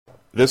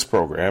This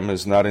program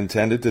is not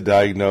intended to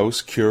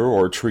diagnose, cure,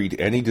 or treat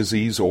any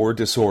disease or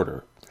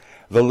disorder.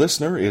 The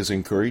listener is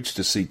encouraged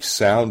to seek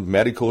sound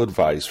medical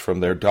advice from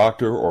their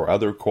doctor or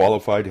other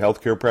qualified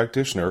healthcare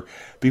practitioner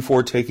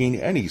before taking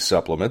any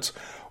supplements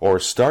or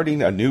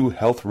starting a new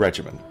health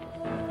regimen.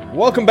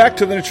 Welcome back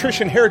to the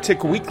Nutrition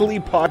Heretic Weekly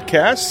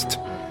Podcast.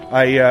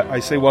 I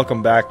say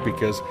welcome back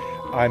because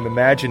I'm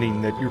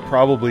imagining that you're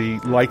probably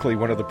likely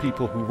one of the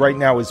people who right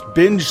now is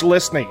binge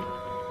listening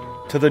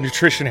to the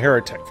Nutrition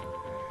Heretic.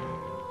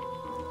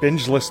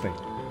 Binge listening.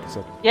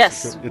 So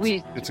yes,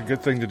 it's a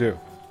good thing to do.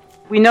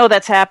 We know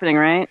that's happening,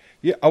 right?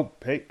 Yeah. Oh,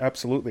 hey,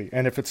 absolutely.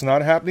 And if it's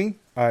not happening,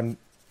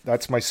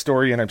 that's my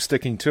story, and I'm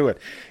sticking to it.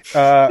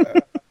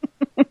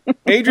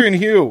 Adrienne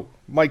Hugh,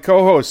 my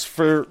co-host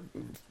for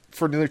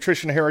the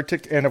Nutrition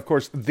Heretic, and of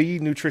course the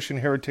Nutrition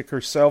Heretic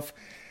herself.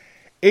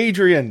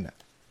 Adrienne,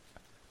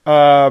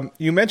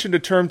 you mentioned a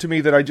term to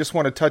me that I just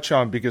want to touch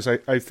on because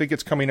I think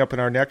it's coming up in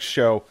our next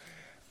show.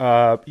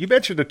 You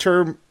mentioned a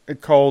term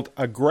called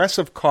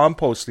aggressive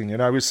composting,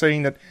 and I was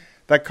saying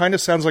that kind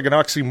of sounds like an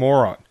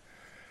oxymoron.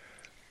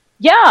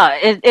 Yeah,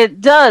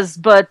 it does.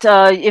 But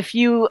if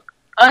you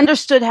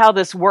understood how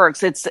this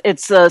works,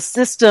 it's a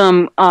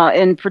system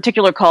in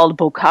particular called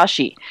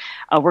Bokashi.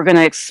 We're going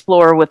to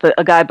explore with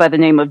a guy by the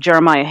name of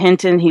Jeremiah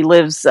Hinton. He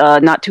lives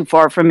not too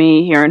far from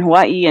me here in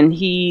Hawaii, and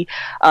he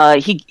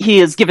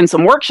has given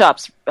some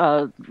workshops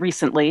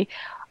recently.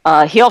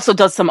 He also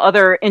does some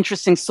other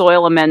interesting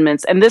soil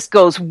amendments, and this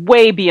goes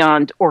way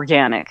beyond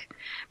organic,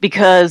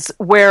 because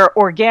where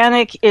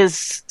organic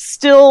is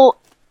still,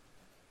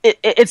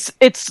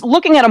 it's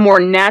looking at a more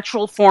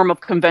natural form of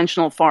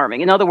conventional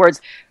farming. In other words,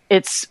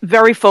 it's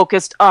very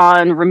focused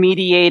on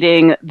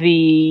remediating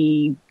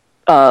the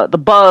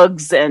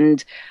bugs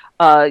and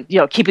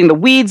keeping the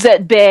weeds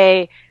at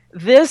bay.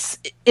 This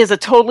is a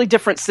totally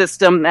different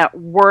system that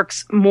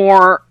works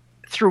more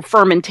through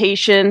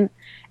fermentation.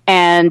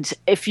 And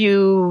if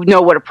you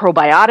know what a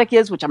probiotic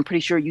is, which I'm pretty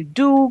sure you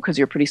do because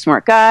you're a pretty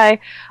smart guy,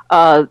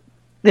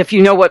 if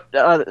you know what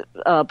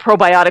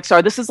probiotics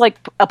are, this is like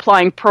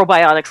applying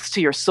probiotics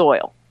to your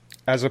soil.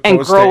 As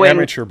opposed to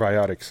amateur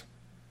biotics.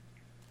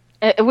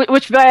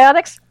 Which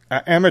biotics?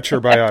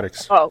 Amateur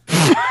biotics. Oh.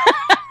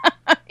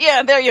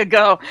 Yeah, there you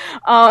go.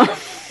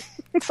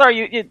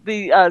 Sorry,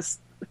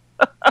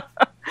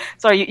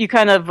 you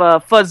kind of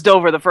fuzzed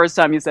over the first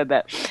time you said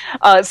that.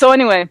 So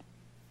anyway...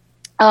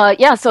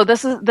 so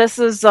this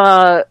is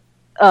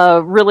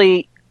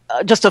really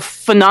just a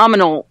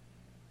phenomenal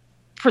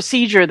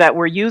procedure that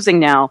we're using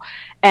now,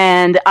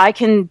 and I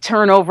can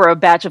turn over a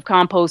batch of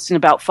compost in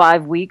about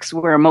 5 weeks,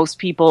 where most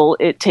people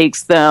it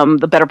takes them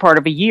the better part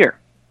of a year.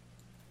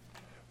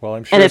 Well,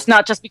 I'm sure, and it's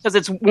not just because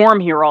it's warm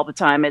here all the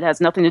time. It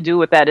has nothing to do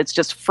with that. It's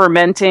just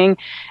fermenting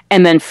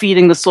and then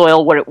feeding the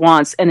soil what it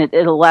wants, and it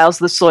allows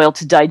the soil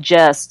to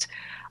digest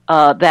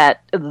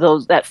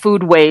that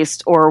food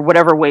waste or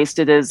whatever waste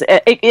it is.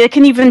 It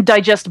can even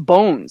digest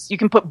bones. You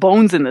can put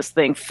bones in this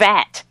thing,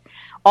 fat,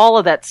 all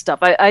of that stuff.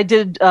 I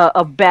did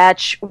a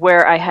batch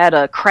where I had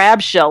a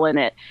crab shell in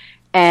it,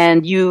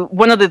 and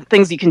one of the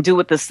things you can do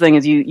with this thing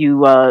is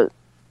you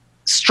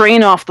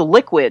strain off the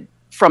liquid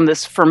from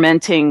this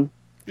fermenting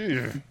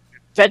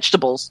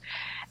vegetables,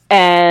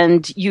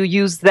 and you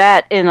use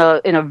that in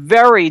a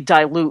very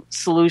dilute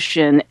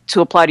solution to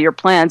apply to your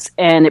plants,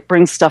 and it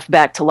brings stuff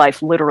back to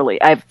life,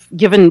 literally. I've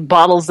given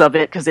bottles of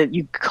it because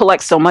you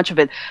collect so much of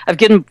it. I've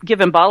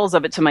given bottles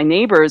of it to my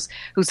neighbors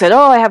who said,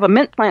 oh, I have a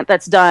mint plant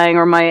that's dying,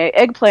 or my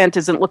eggplant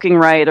isn't looking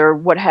right, or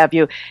what have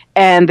you.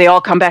 And they all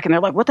come back and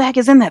they're like, what the heck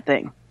is in that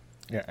thing?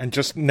 Yeah, and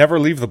just never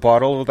leave the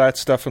bottle of that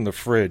stuff in the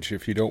fridge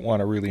if you don't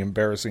want a really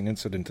embarrassing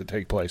incident to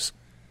take place.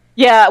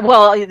 Yeah,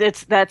 well,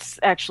 that's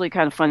actually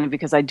kind of funny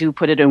because I do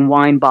put it in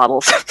wine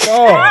bottles.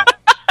 Oh.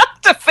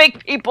 To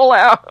fake people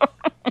out.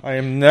 I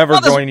am never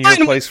going to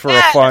your place for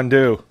a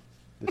fondue.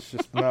 It's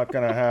just not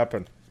going to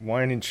happen.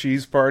 Wine and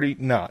cheese party?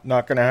 No,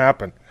 not going to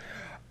happen.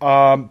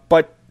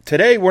 But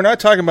today we're not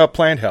talking about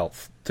plant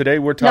health. Today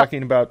we're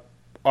talking about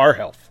our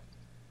health.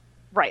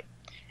 Right.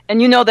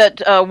 And you know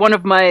that one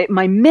of my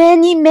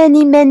many,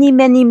 many, many,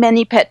 many,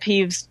 many pet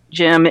peeves,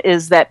 Jim,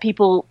 is that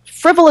people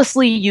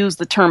frivolously use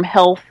the term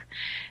health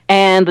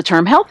and the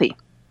term healthy.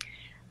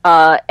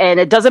 And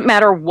it doesn't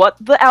matter what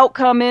the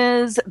outcome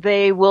is,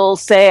 they will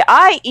say,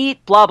 I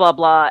eat blah, blah,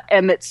 blah,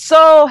 and it's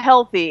so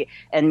healthy.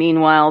 And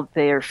meanwhile,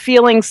 they're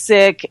feeling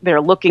sick,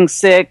 they're looking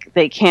sick,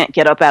 they can't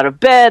get up out of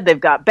bed, they've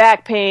got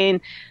back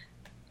pain,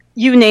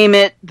 you name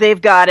it,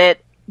 they've got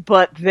it,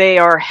 but they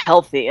are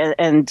healthy.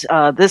 And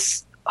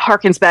this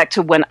harkens back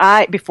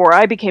to before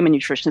I became a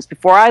nutritionist,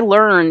 before I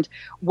learned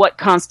what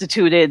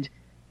constituted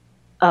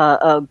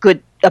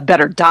a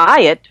better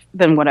diet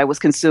than what I was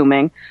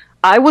consuming,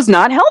 I was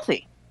not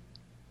healthy.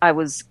 I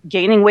was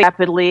gaining weight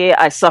rapidly.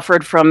 I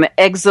suffered from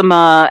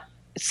eczema,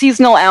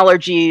 seasonal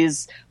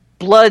allergies,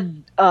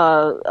 blood,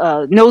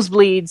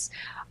 nosebleeds,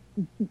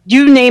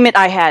 you name it,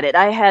 I had it.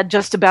 I had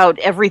just about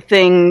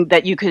everything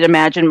that you could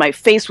imagine. My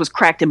face was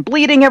cracked and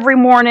bleeding every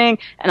morning,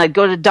 and I'd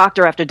go to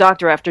doctor after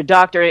doctor after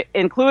doctor,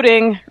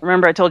 including,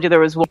 remember I told you there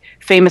was one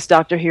famous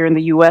doctor here in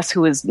the U.S.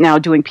 who is now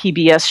doing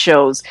PBS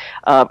shows,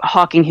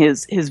 hawking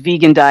his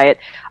vegan diet.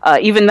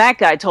 Even that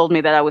guy told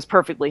me that I was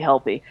perfectly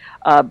healthy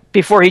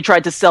before he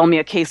tried to sell me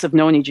a case of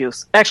noni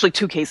juice. Actually,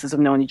 2 cases of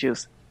noni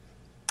juice.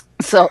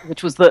 So,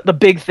 which was the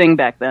big thing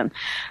back then.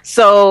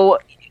 So,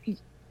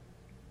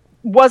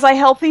 was I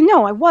healthy?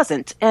 No, I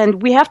wasn't.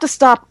 And we have to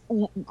stop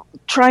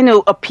trying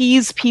to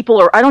appease people,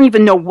 or I don't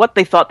even know what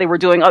they thought they were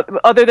doing,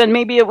 other than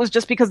maybe it was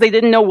just because they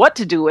didn't know what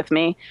to do with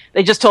me.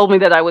 They just told me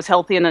that I was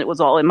healthy and it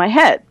was all in my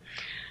head.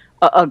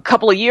 A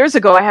couple of years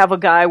ago, I have a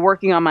guy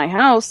working on my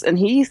house, and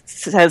he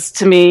says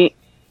to me,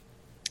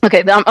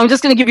 okay, I'm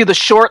just going to give you the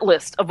short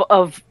list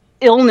of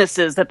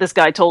illnesses that this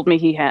guy told me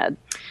he had.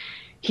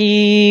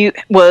 He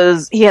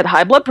had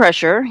high blood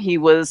pressure. He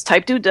was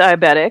type 2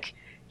 diabetic.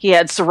 He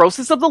had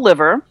cirrhosis of the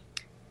liver.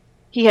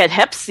 He had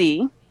Hep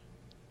C.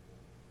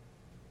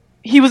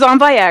 He was on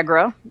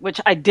Viagra,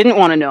 which I didn't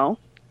want to know.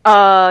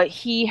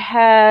 He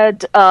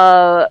had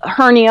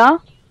hernia,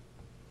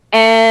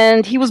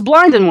 and he was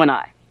blind in one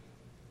eye.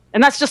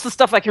 And that's just the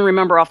stuff I can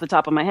remember off the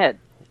top of my head.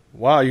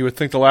 Wow, you would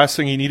think the last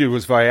thing he needed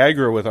was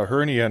Viagra with a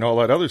hernia and all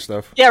that other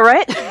stuff. Yeah,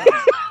 right?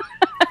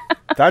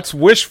 That's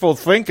wishful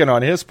thinking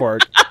on his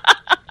part.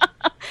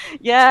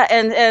 Yeah,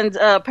 and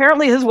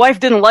apparently his wife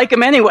didn't like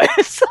him anyway,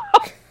 so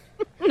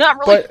not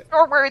really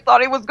sure where he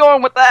thought he was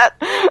going with that.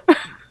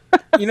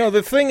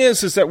 The thing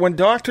is that when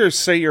doctors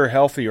say you're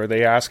healthy or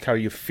they ask how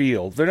you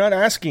feel, they're not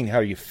asking how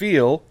you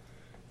feel.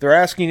 They're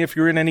asking if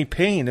you're in any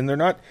pain, and they're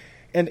not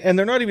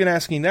even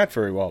asking that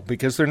very well,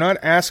 because they're not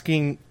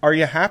asking, are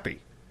you happy?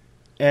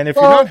 And if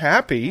you're not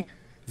happy,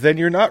 then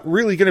you're not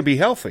really going to be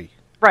healthy.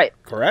 Right.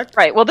 Correct?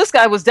 Right. Well, this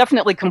guy was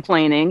definitely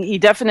complaining. He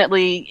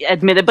definitely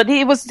admitted, but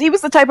he was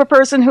the type of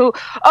person who,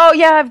 oh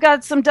yeah, I've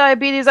got some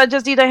diabetes. I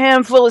just eat a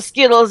handful of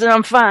Skittles and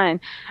I'm fine.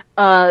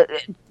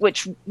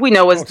 Which we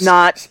know is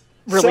not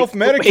really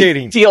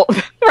self-medicating. Deal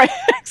right?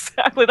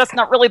 Exactly. That's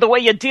not really the way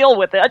you deal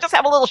with it. I just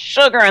have a little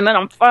sugar and then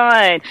I'm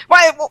fine.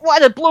 Why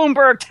did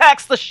Bloomberg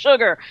tax the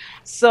sugar?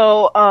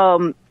 So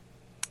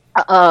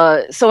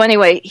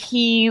anyway,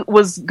 he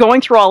was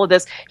going through all of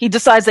this. He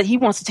decides that he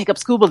wants to take up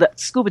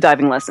scuba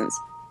diving lessons.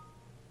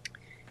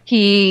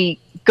 He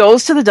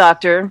goes to the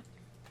doctor,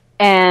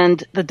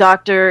 and the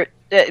doctor,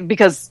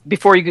 because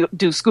before you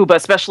do scuba,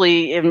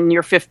 especially in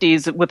your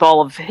 50s with all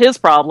of his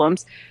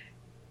problems,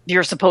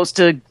 you're supposed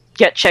to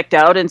get checked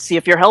out and see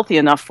if you're healthy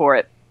enough for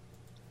it.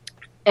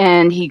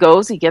 And he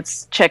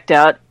gets checked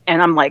out,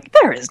 and I'm like,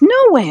 there is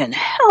no way in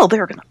hell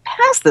they're going to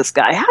pass this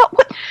guy.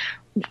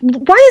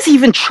 Why is he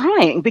even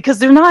trying? Because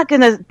they're not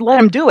going to let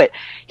him do it.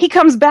 He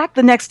comes back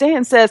the next day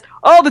and says,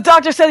 oh, the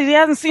doctor said he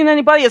hasn't seen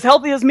anybody as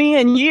healthy as me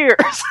in years.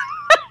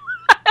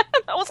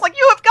 I was like,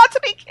 you have got to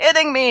be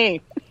kidding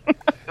me.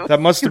 That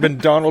must have been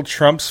Donald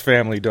Trump's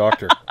family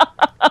doctor.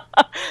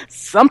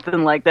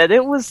 Something like that.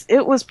 It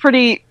was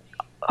pretty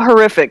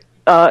horrific,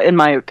 in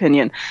my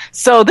opinion.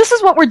 So this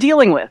is what we're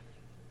dealing with.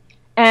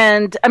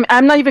 And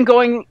I'm not even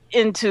going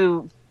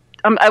into...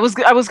 I was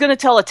going to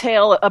tell a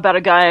tale about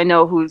a guy I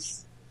know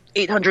who's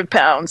 800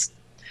 pounds,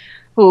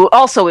 who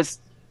also is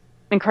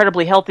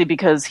incredibly healthy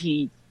because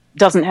he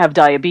doesn't have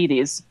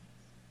diabetes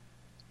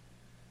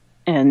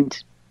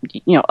and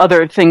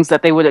other things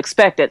that they would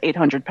expect at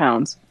 800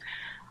 pounds.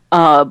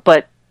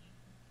 But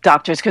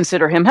doctors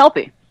consider him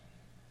healthy.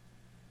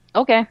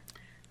 Okay.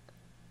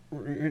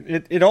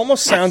 It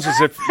almost sounds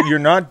as if you're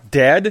not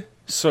dead,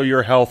 so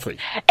you're healthy.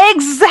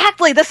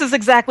 Exactly. This is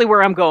exactly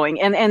where I'm going.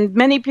 And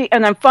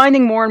I'm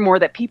finding more and more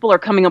that people are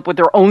coming up with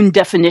their own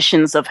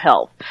definitions of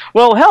health.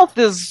 Well, health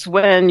is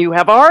when you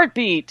have a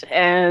heartbeat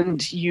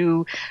and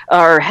you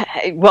are,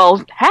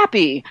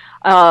 happy.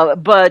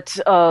 But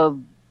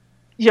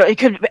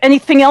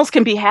anything else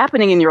can be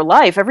happening in your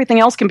life. Everything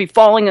else can be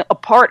falling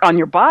apart on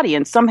your body,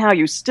 and somehow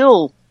you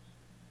still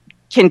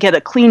can get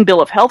a clean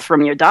bill of health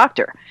from your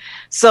doctor.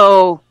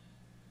 So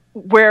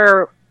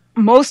where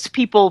most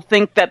people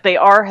think that they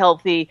are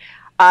healthy,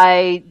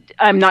 I'm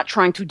not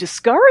trying to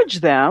discourage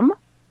them,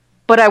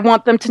 but I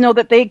want them to know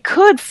that they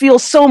could feel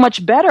so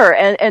much better.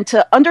 And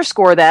to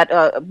underscore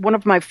that, one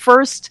of my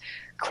first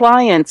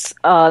clients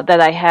that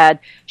I had,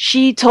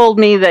 she told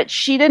me that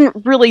she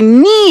didn't really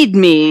need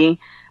me,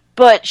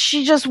 but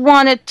she just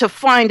wanted to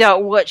find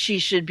out what she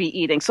should be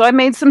eating. So I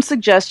made some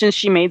suggestions,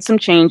 she made some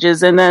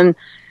changes, and then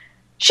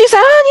she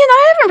said,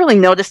 I haven't really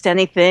noticed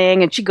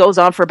anything. And she goes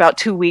on for about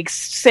 2 weeks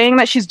saying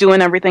that she's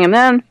doing everything. And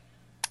then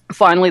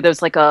finally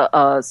there's like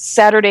a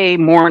Saturday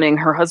morning,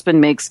 her husband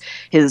makes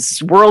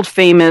his world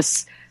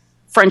famous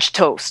French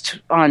toast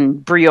on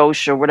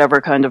brioche or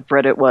whatever kind of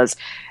bread it was.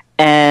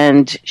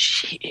 and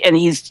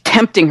he's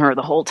tempting her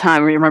the whole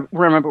time.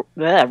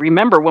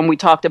 Remember when we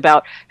talked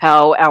about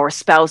how our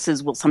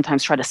spouses will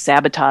sometimes try to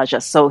sabotage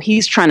us? So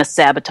he's trying to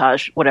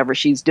sabotage whatever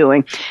she's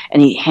doing,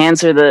 and he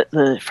hands her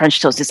the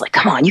French toast. He's like,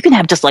 "Come on, you can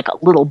have just like a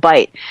little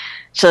bite."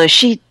 So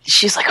she's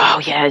like, "Oh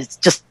yeah, it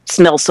just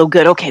smells so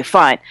good. Okay,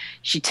 fine."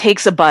 She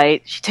takes a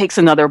bite. She takes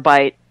another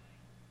bite.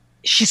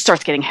 She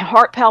starts getting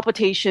heart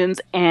palpitations,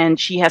 and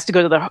she has to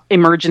go to the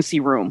emergency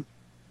room.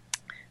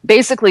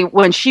 Basically,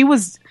 when she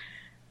was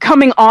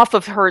coming off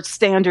of her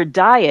standard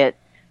diet,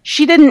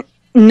 she didn't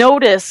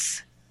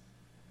notice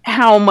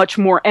how much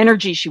more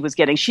energy she was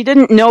getting. She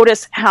didn't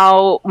notice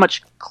how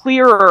much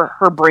clearer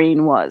her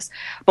brain was.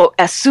 But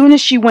as soon as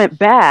she went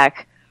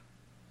back,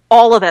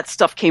 all of that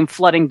stuff came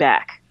flooding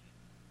back.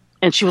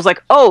 And she was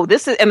like, "Oh,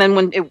 this is," and then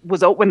when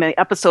the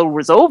episode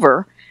was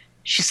over,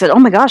 she said, "Oh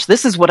my gosh,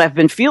 this is what I've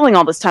been feeling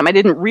all this time. I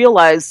didn't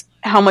realize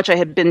how much I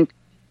had been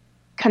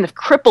kind of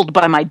crippled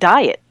by my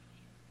diet."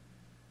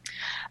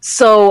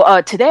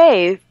 So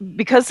today,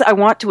 because I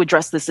want to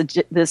address this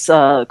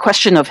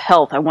question of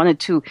health, I wanted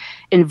to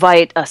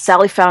invite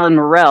Sally Fallon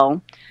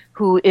Morell,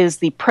 who is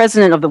the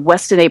president of the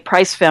Weston A.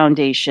 Price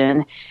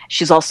Foundation.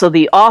 She's also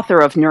the author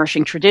of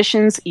Nourishing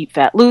Traditions, Eat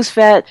Fat, Lose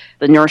Fat,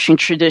 the Nourishing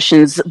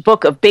Traditions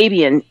book of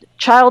baby and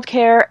child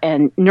care,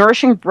 and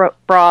Nourishing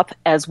Broth,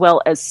 as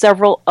well as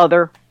several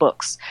other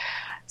books.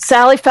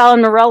 Sally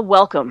Fallon Morell,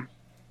 welcome.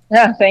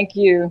 Yeah, thank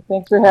you.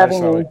 Thanks for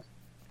having me.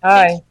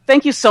 Hi.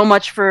 Thank you so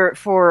much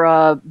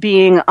for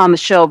being on the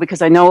show,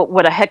 because I know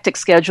what a hectic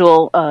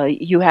schedule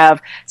you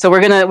have. So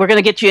we're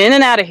gonna get you in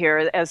and out of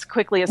here as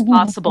quickly as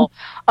possible.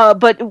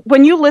 But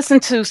when you listen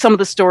to some of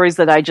the stories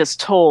that I just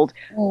told,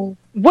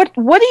 what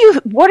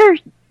are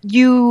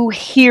you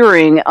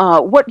hearing?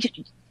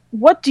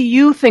 What do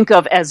you think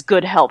of as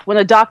good health when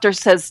a doctor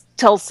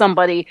tells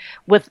somebody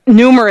with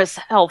numerous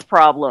health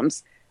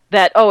problems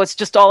that, oh, it's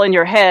just all in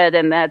your head,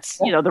 and that's,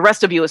 the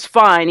rest of you is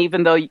fine,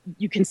 even though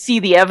you can see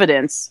the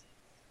evidence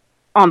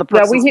on the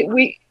person. Yeah,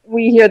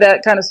 we hear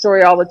that kind of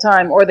story all the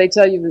time, or they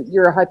tell you that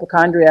you're a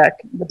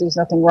hypochondriac, but there's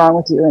nothing wrong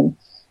with you, and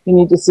you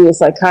need to see a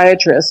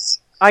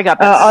psychiatrist. I got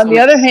that. On the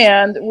other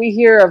hand, we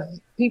hear of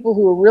people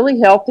who are really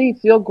healthy,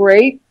 feel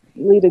great,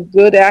 lead a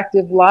good,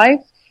 active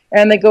life,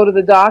 and they go to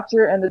the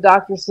doctor, and the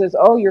doctor says,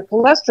 "Oh, your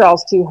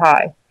cholesterol's too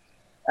high,"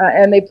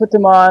 and they put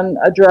them on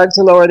a drug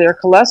to lower their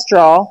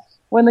cholesterol,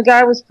 when the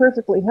guy was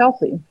perfectly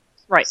healthy.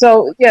 Right.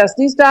 So, yes,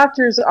 these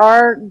doctors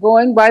are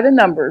going by the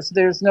numbers.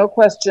 There's no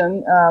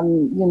question.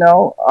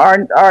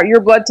 Your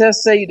blood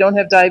tests say you don't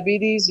have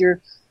diabetes,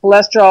 your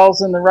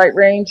cholesterol's in the right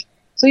range,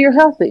 so you're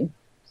healthy.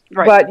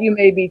 Right. But you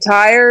may be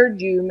tired,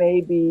 you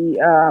may be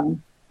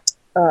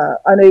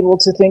unable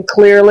to think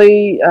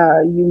clearly,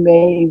 you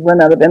may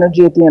run out of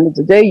energy at the end of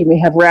the day, you may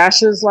have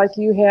rashes like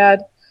you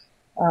had,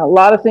 a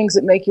lot of things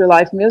that make your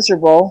life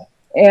miserable.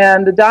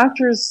 And the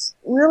doctors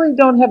really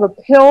don't have a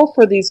pill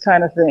for these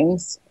kind of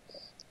things.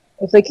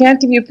 If they can't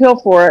give you a pill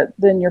for it,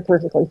 then you're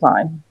perfectly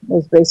fine.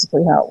 That's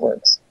basically how it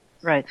works.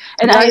 Right.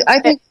 And I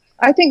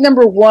think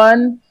number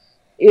one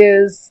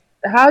is,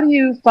 how do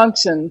you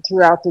function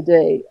throughout the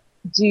day?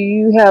 Do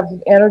you have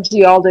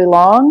energy all day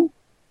long?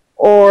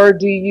 Or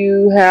do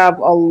you have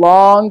a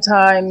long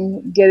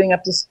time getting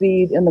up to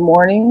speed in the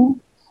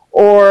morning?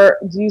 Or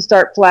do you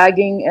start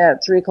flagging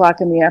at 3 o'clock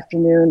in the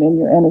afternoon and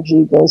your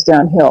energy goes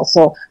downhill?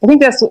 So I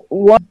think that's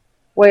one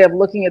way of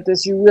looking at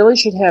this. You really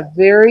should have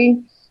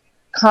very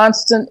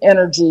constant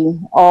energy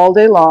all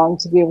day long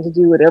to be able to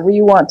do whatever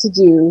you want to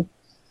do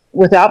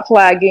without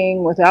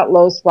flagging, without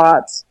low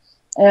spots,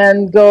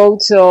 and go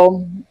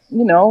till,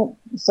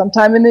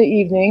 sometime in the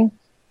evening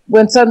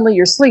when suddenly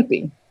you're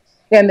sleepy,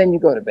 and then you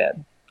go to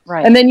bed.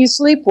 Right. And then you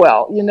sleep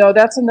well.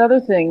 That's another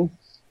thing.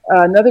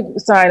 Another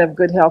sign of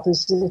good health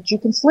is that you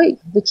can sleep,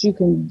 that you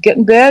can get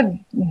in bed,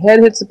 your head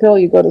hits the pillow,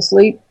 you go to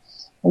sleep,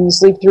 and you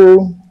sleep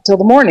through till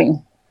the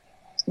morning.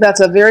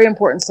 That's a very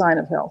important sign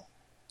of health.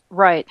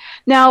 Right.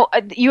 Now,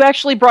 you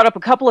actually brought up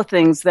a couple of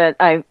things that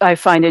I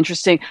find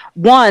interesting.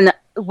 One,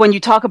 when you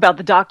talk about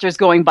the doctors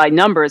going by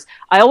numbers,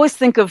 I always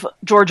think of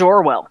George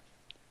Orwell.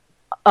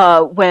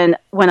 When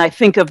I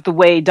think of the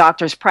way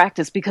doctors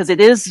practice, because it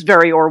is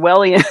very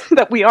Orwellian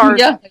that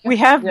we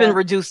have been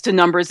reduced to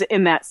numbers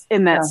in that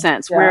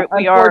sense. Yeah.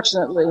 We are,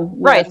 unfortunately,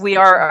 right. We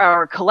are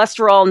our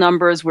cholesterol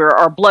numbers, we're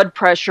our blood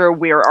pressure,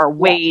 we're our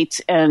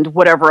weight, and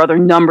whatever other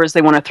numbers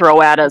they want to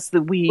throw at us.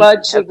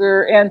 Blood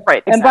sugar, and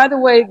right. Exactly. And by the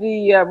way,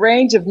 the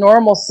range of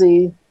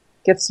normalcy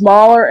gets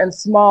smaller and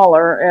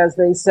smaller as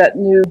they set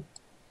new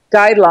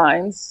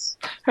guidelines.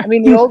 I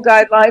mean, the old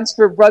guidelines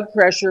for blood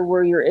pressure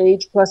were your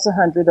age plus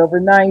 100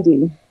 over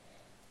 90,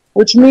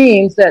 which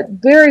means that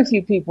very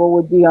few people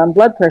would be on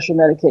blood pressure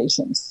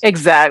medications.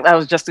 Exactly. I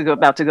was just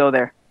about to go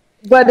there.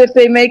 But if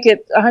they make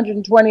it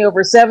 120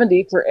 over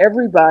 70 for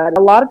everybody,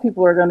 a lot of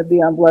people are going to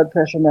be on blood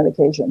pressure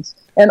medications.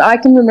 And I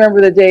can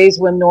remember the days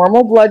when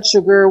normal blood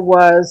sugar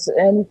was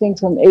anything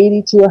from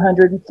 80 to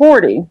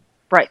 140.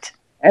 Right.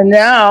 And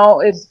now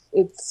it's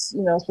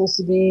supposed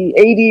to be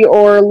 80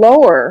 or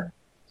lower.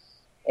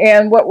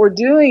 And what we're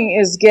doing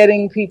is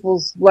getting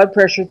people's blood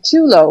pressure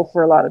too low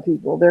for a lot of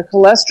people. Their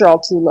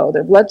cholesterol too low,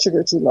 their blood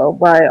sugar too low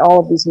by all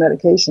of these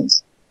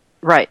medications.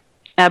 Right.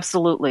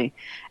 Absolutely.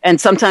 And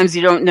sometimes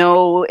you don't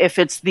know if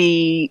it's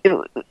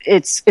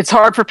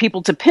hard for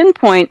people to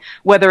pinpoint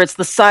whether it's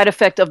the side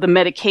effect of the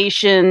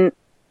medication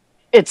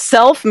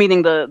itself,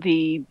 meaning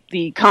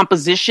the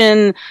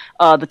composition,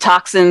 the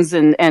toxins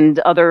and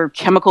other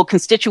chemical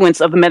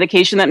constituents of the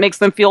medication that makes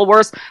them feel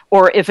worse,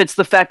 or if it's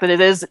the fact that it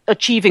is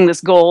achieving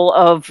this goal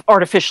of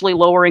artificially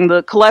lowering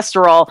the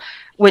cholesterol,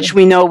 which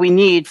we know we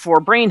need for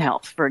brain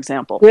health, for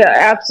example. Yeah,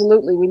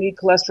 absolutely. We need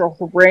cholesterol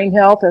for brain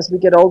health. As we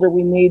get older,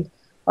 we need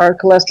our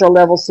cholesterol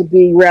levels to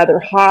be rather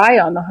high,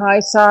 on the high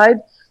side,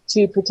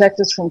 to protect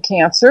us from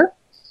cancer.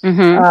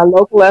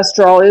 Low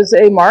cholesterol is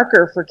a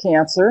marker for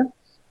cancer.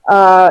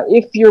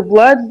 If your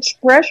blood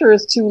pressure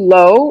is too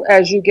low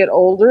as you get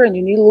older and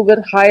you need a little bit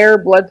higher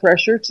blood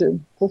pressure to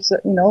push the,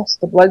 so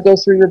the blood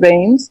goes through your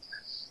veins,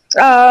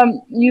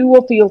 you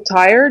will feel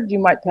tired. You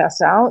might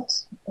pass out.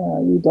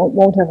 You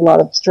won't have a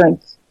lot of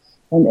strength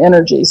and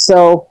energy.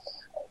 So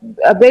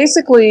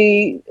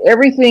basically,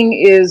 everything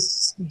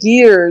is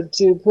geared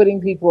to putting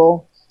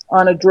people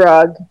on a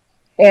drug,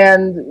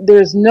 and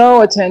there's no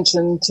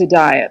attention to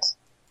diet.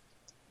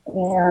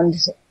 And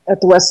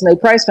at the Weston A.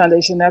 Price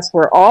Foundation, that's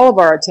where all of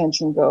our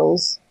attention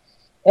goes,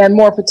 and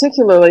more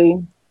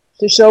particularly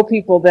to show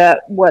people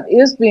that what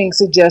is being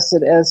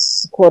suggested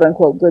as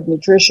quote-unquote good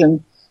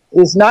nutrition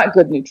is not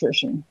good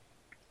nutrition.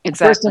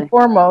 Exactly. First and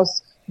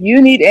foremost,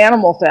 you need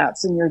animal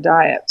fats in your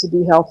diet to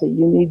be healthy.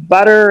 You need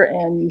butter,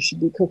 and you should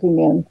be cooking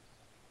in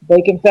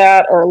bacon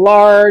fat or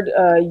lard.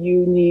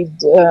 You need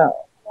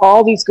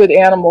all these good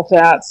animal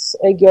fats,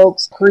 egg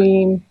yolks,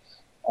 cream.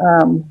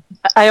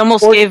 I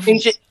almost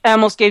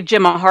gave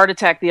Jim a heart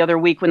attack the other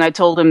week when I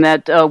told him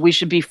that we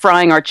should be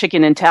frying our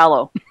chicken in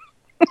tallow.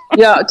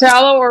 Yeah,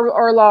 tallow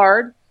or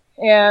lard.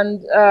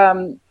 And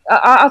I'm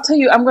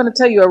going to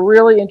tell you a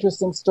really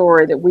interesting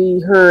story that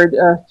we heard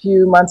a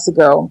few months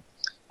ago.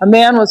 A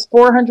man was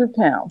 400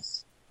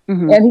 pounds,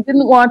 and he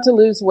didn't want to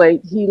lose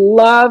weight. He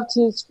loved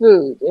his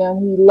food,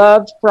 and he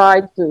loved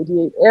fried food.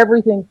 He ate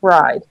everything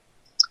fried,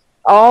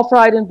 all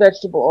fried in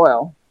vegetable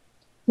oil.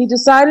 He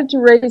decided to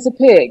raise a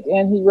pig,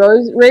 and he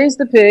raised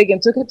the pig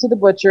and took it to the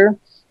butcher,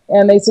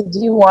 and they said, "Do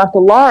you want the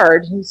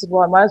lard?" He said,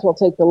 "Well, I might as well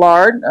take the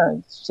lard.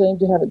 It's a shame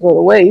to have it go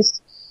to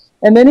waste."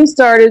 And then he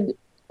started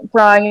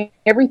frying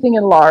everything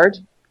in lard,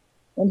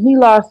 and he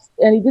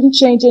didn't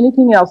change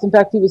anything else. In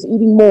fact, he was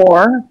eating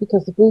more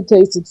because the food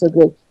tasted so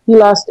good. He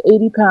lost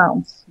 80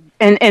 pounds.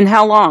 And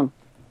how long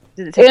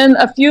did it take? In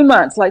a few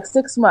months, like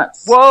 6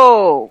 months.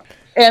 Whoa!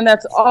 And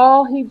that's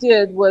all he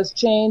did was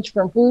change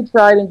from food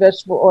fried in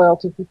vegetable oil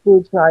to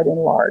food fried in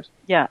lard.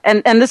 Yeah,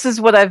 and this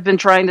is what I've been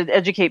trying to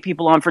educate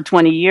people on for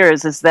 20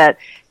 years, is that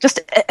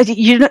just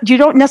you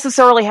don't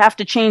necessarily have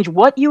to change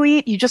what you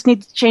eat, you just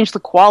need to change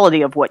the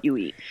quality of what you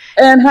eat.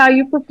 And how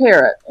you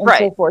prepare it, and right.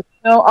 so forth.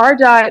 Our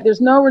diet,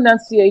 there's no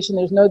renunciation,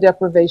 there's no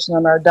deprivation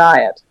on our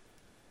diet.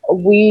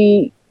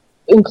 We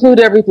include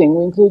everything.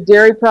 We include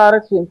dairy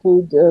products, we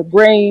include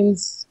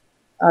grains,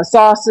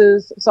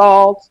 sauces,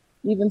 salt,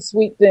 even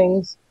sweet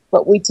things,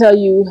 but we tell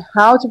you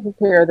how to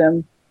prepare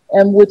them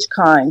and which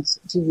kinds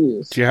to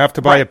use. Do you have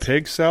to buy a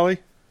pig, Sally?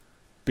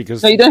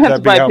 Because no, you don't have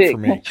to buy a pig. For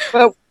me.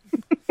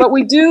 but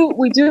we do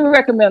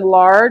recommend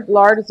lard.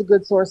 Lard is a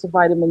good source of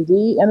vitamin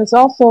D, and it's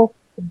also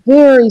a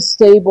very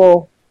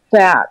stable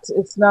fat.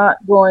 It's not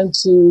going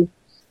to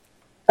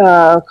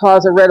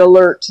cause a red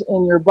alert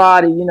in your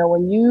body.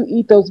 When you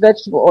eat those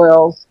vegetable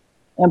oils,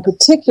 and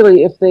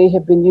particularly if they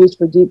have been used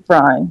for deep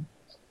frying,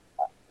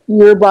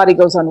 your body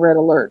goes on red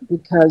alert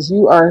because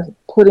you are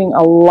putting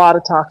a lot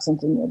of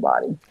toxins in your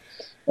body.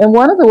 And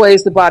one of the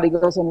ways the body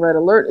goes on red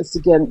alert is to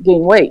gain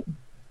weight.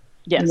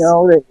 Yes.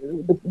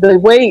 The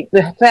weight,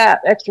 the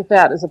fat, extra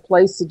fat is a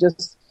place to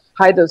just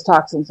hide those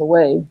toxins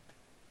away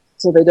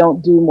so they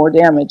don't do more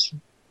damage.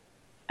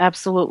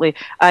 Absolutely.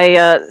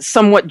 I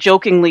somewhat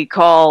jokingly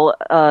call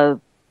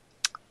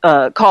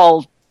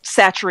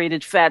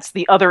saturated fats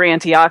the other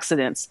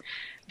antioxidants.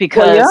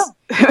 Because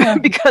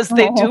because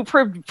they do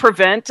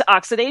prevent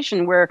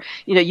oxidation, where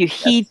you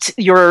heat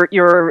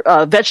your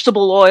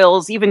vegetable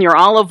oils, even your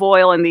olive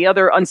oil and the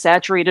other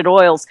unsaturated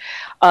oils.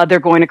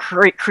 They're going to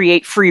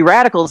create free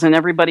radicals, and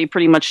everybody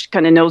pretty much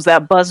kind of knows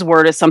that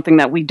buzzword is something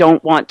that we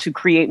don't want to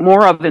create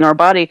more of in our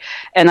body.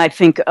 And I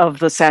think of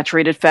the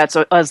saturated fats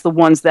as the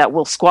ones that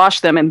will squash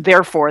them, and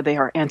therefore they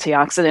are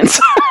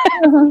antioxidants.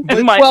 They don't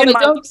do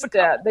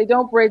that. They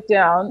don't break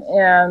down,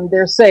 and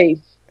they're safe.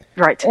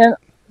 Right. And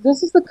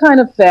this is the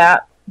kind of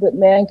fat that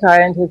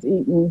mankind has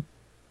eaten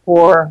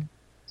for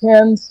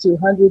tens to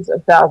hundreds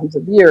of thousands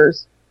of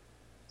years.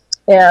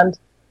 And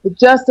it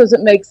just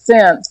doesn't make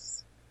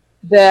sense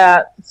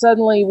that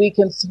suddenly we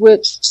can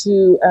switch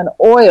to an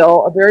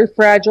oil, a very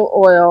fragile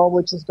oil,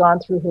 which has gone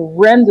through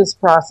horrendous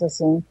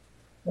processing,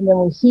 and then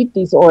we heat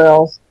these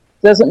oils.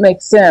 It doesn't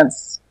make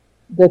sense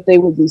that they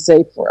would be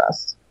safe for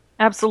us.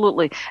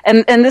 Absolutely.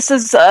 And this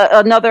is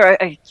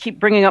another, I keep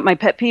bringing up my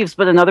pet peeves,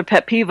 but another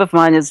pet peeve of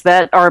mine is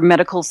that our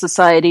medical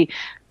society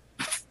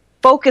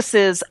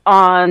focuses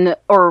on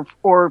or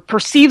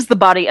perceives the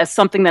body as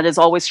something that is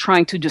always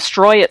trying to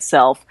destroy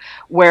itself,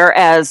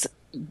 whereas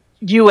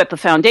you at the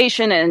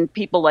foundation and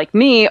people like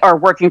me are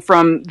working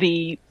from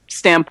the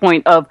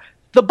standpoint of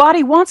the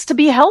body wants to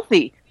be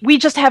healthy. We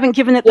just haven't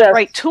given it the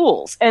right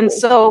tools. And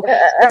so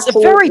it's a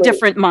very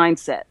different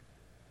mindset.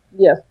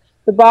 Yes.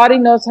 The body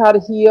knows how to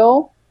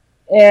heal.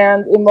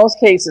 And in most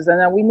cases,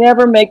 and we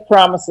never make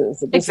promises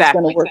that this is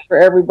going to work for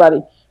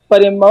everybody,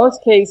 but in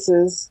most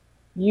cases,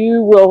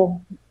 you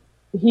will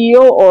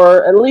heal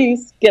or at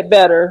least get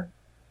better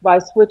by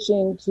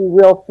switching to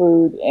real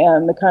food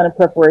and the kind of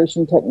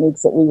preparation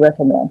techniques that we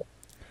recommend.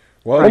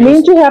 Well, it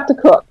means you have to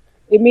cook.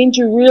 It means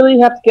you really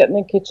have to get in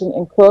the kitchen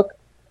and cook,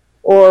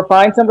 or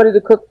find somebody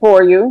to cook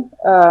for you.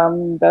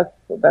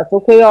 That's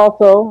okay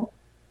also.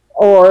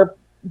 Or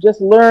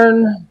just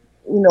learn,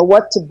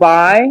 what to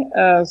buy,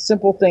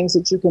 simple things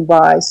that you can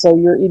buy so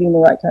you're eating the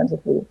right kinds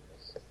of food.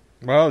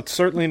 Well, it's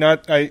certainly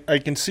not. I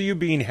can see you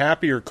being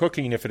happier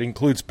cooking if it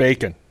includes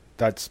bacon.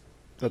 That's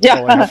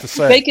all I have to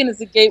say. Bacon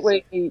is a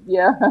gateway meat,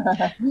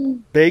 yeah.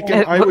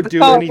 Bacon, I would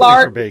do anything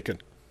for bacon.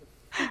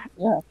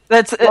 Yeah.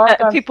 That's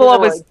people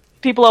always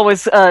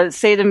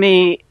say to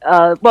me,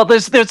 well,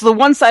 there's the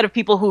one side of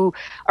people who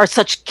are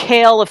such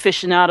kale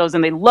aficionados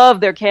and they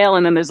love their kale,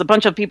 and then there's a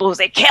bunch of people who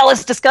say kale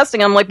is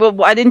disgusting. I'm like, well,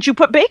 why didn't you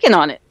put bacon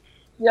on it?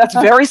 Yeah. It's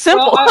very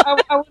simple. Well,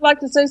 I would like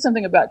to say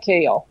something about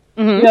kale.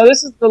 Mm-hmm.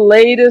 This is the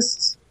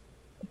latest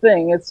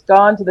thing. It's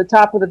gone to the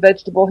top of the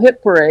vegetable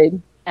hit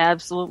parade.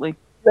 Absolutely.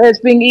 It's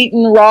being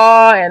eaten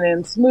raw and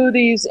in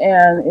smoothies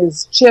and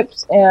is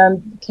chips,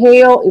 and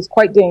kale is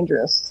quite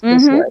dangerous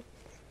this way.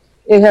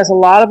 It has a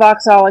lot of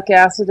oxalic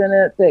acid in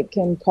it that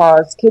can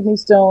cause kidney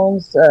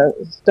stones,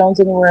 stones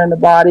anywhere in the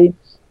body,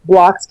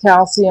 blocks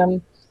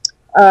calcium.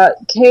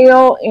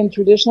 Kale in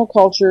traditional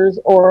cultures,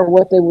 or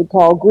what they would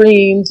call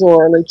greens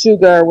or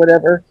lechuga or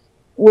whatever,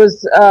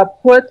 was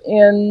put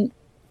in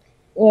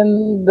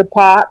the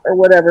pot or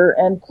whatever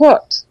and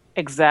cooked.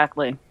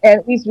 Exactly. And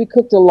it needs to be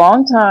cooked a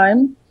long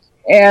time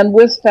and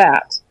with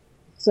fat.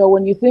 So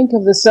when you think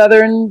of the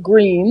southern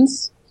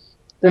greens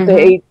that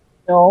they ate,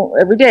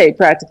 every day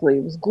practically,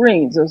 it was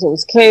greens. It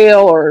was kale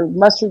or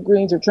mustard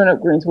greens or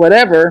turnip greens,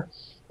 whatever.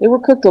 They were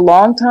cooked a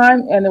long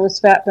time and there was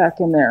fat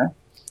back in there.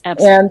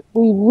 Absolutely. And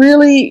we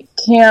really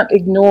can't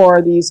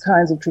ignore these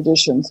kinds of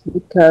traditions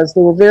because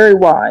they were very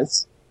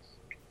wise.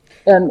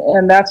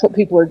 And that's what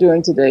people are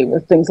doing today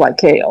with things like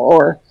kale.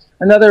 Or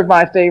another of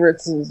my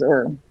favorites is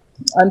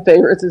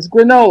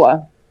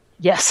granola.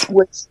 Yes.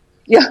 Which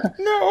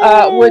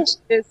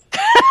is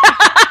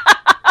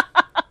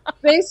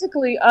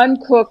basically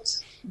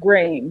uncooked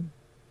grain.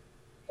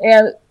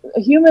 And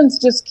humans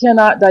just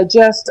cannot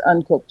digest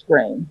uncooked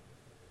grain.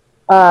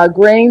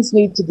 Grains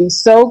need to be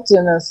soaked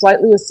in a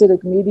slightly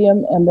acidic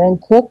medium and then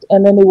cooked,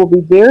 and then they will be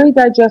very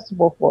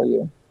digestible for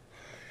you.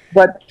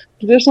 But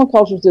traditional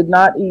cultures did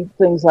not eat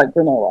things like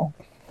granola.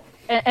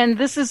 And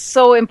this is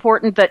so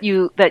important that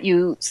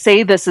you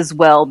say this as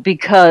well,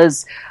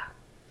 because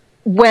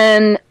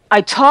when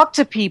I talk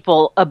to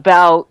people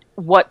about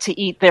what to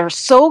eat, they're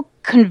so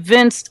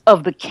convinced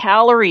of the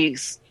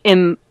calories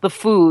in the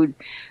food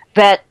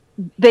that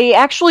they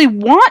actually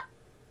want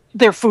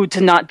their food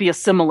to not be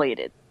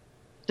assimilated.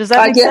 Does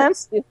that make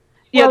sense?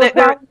 Yeah, the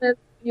problem is,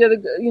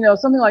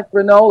 something like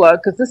granola,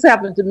 because this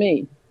happened to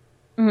me.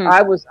 Mm-hmm.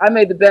 I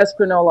made the best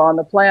granola on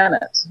the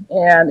planet,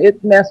 and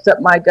it messed up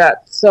my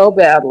gut so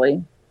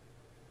badly.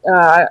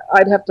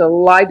 I'd have to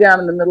lie down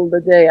in the middle of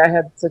the day. I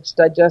had such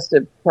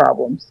digestive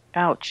problems.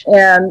 Ouch.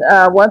 And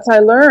once I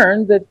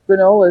learned that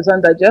granola is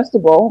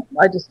undigestible,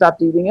 I just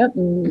stopped eating it,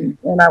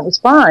 and I was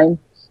fine.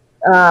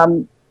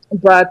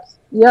 But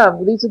yeah,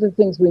 these are the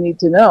things we need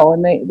to know,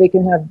 and they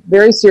can have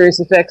very serious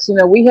effects.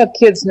 We have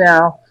kids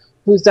now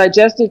whose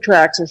digestive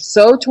tracts are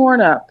so torn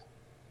up.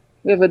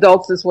 We have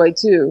adults this way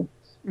too,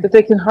 that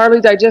they can hardly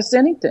digest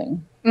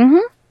anything. Mm-hmm.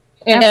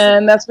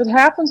 And that's what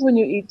happens when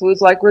you eat foods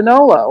like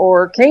granola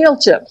or kale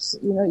chips.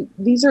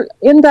 These are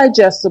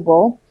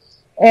indigestible,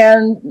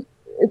 and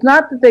it's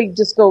not that they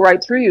just go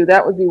right through you.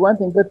 That would be one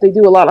thing, but they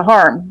do a lot of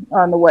harm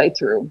on the way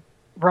through.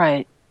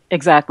 Right.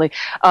 Exactly.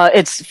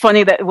 It's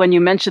funny that when you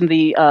mentioned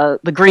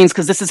the greens,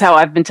 because this is how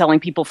I've been telling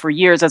people for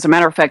years. As a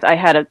matter of fact, I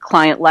had a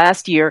client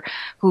last year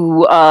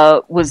who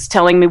was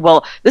telling me,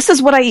 "Well, this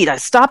is what I eat. I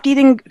stopped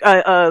eating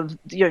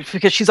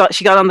because she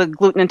got on the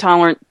gluten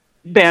intolerant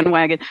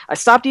bandwagon. I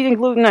stopped eating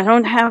gluten. I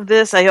don't have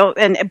this.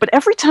 But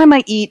every time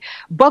I eat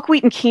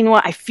buckwheat and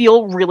quinoa, I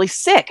feel really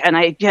sick, and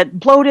I get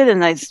bloated, and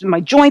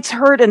my joints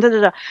hurt, and da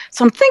da da."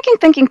 So I'm thinking,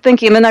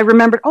 and then I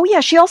remembered. Oh yeah,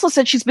 she also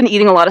said she's been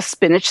eating a lot of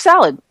spinach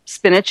salad.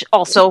 Spinach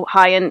also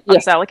high in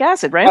oxalic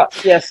acid, right?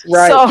 Yes,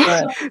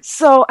 right.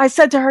 So I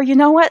said to her, you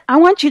know what? I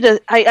want you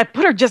to. I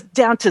put her just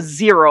down to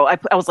zero.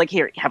 I was like,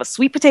 here, have a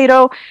sweet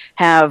potato,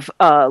 have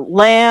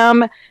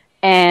lamb.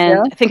 And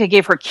I think I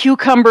gave her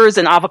cucumbers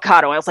and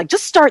avocado. I was like,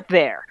 just start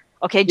there.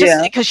 Okay.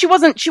 Just because she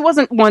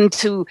wasn't one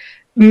to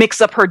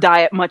mix up her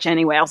diet much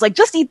anyway. I was like,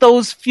 just eat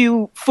those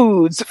few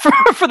foods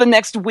for the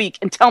next week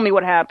and tell me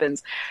what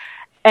happens.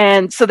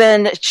 And so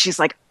then she's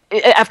like,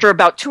 after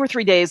about 2 or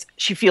 3 days,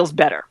 she feels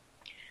better.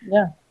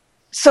 Yeah.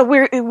 So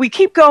we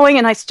keep going,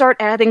 and I start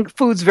adding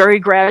foods very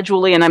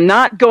gradually, and I'm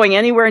not going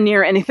anywhere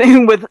near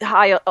anything with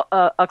high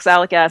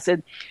oxalic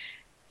acid.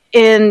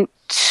 In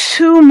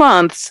 2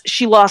 months,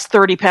 she lost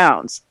 30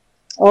 pounds.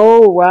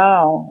 Oh,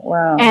 wow.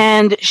 Wow.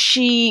 And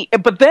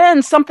but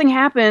then something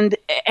happened,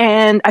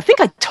 and I think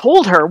I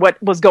told her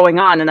what was going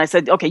on, and I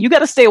said, okay, you got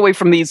to stay away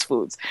from these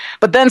foods.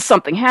 But then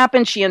something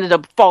happened. She ended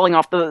up falling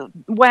off the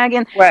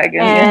wagon,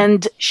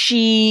 and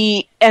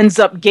she ends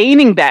up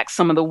gaining back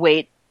some of the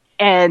weight.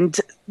 And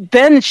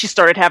then she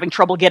started having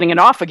trouble getting it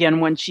off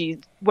again when she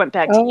went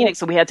back to eating.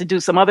 So we had to do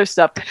some other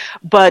stuff.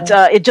 But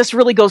it just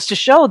really goes to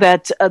show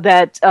that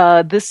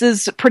this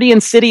is a pretty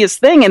insidious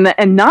thing,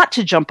 and not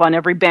to jump on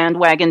every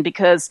bandwagon,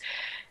 because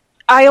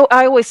I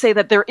always say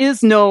that there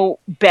is no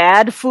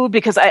bad food,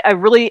 because I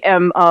really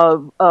am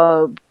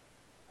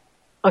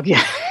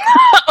again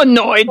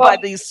annoyed by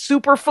these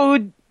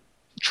superfood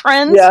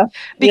trends,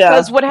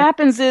 because what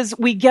happens is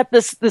we get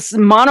this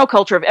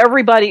monoculture of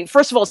everybody.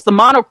 First of all, it's the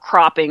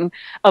monocropping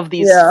of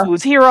these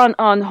foods. Here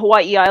on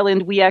Hawaii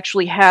Island, we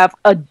actually have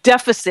a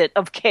deficit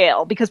of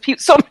kale, because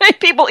so many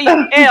people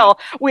eat kale.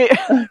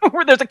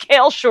 There's a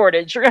kale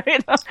shortage,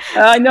 right?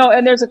 I know,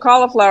 and there's a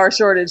cauliflower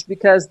shortage,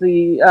 because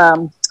the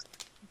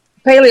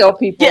paleo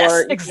people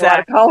are eating a lot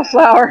of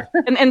cauliflower.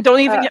 And don't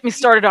even get me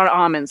started on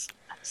almonds.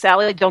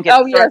 Sally, don't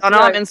get me started on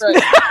almonds.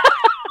 Right.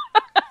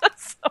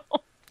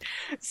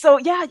 So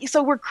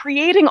we're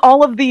creating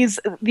all of these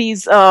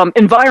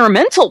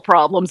environmental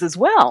problems as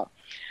well.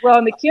 Well,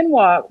 and the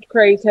quinoa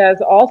craze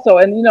has also,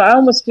 and I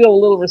almost feel a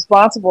little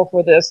responsible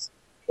for this,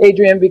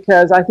 Adrienne,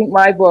 because I think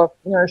my book,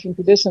 Nourishing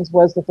Traditions,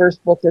 was the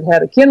first book that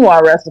had a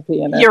quinoa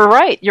recipe in it. You're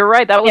right.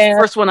 That was the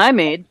first one I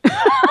made.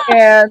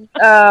 And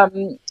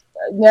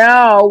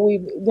now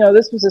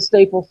this was a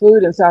staple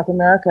food in South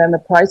America, and the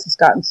price has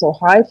gotten so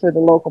high for the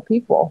local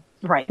people.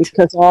 Right.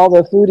 Because all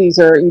the foodies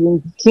are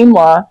eating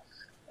quinoa,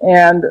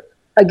 and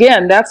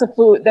again, that's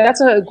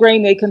a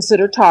grain they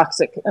consider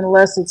toxic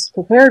unless it's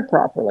prepared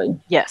properly.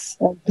 Yes.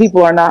 And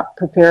people are not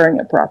preparing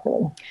it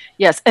properly.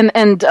 Yes.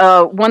 And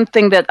one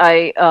thing that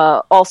I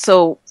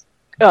also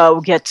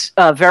get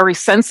very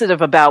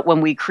sensitive about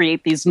when we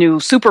create these new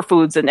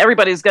superfoods, and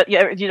everybody's got,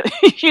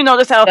 you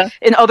notice how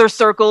in other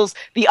circles,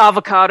 the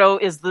avocado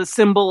is the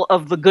symbol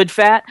of the good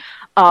fat.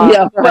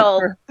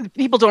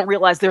 People don't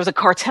realize there's a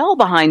cartel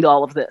behind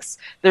all of this.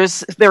 There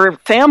are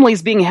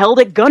families being held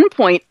at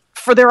gunpoint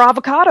for their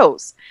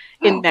avocados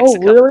in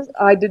Mexico. Oh, really?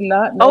 I did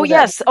not know that.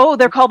 Yes. Oh,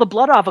 they're called the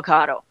blood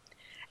avocado.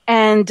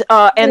 And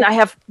I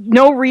have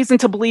no reason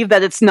to believe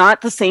that it's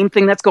not the same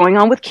thing that's going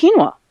on with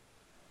quinoa.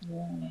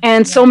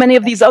 And so many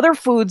of these other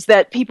foods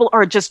that people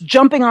are just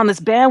jumping on this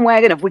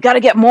bandwagon of, we got to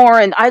get more,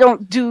 and I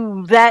don't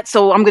do that,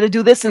 so I'm going to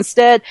do this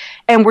instead.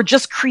 And we're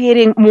just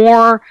creating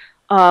more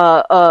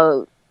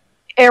areas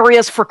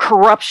for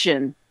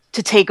corruption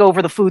to take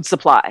over the food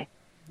supply.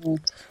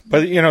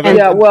 But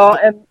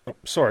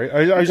sorry,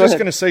 I was just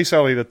going to say,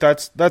 Sally,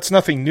 that's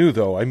nothing new,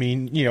 though. I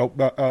mean,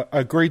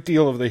 a great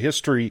deal of the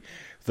history,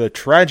 the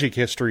tragic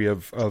history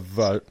of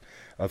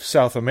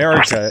South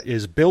America,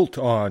 is built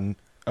on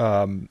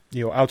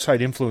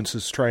outside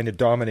influences trying to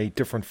dominate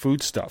different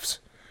foodstuffs.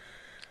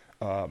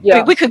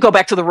 We could go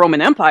back to the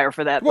Roman Empire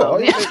for that, though.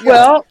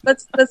 Well,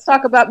 let's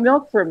talk about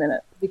milk for a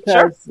minute,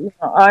 because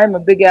I'm a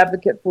big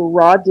advocate for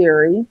raw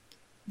dairy,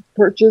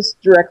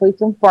 purchased directly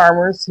from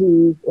farmers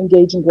who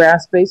engage in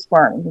grass-based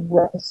farming,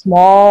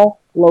 small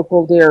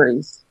local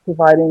dairies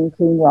providing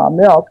clean raw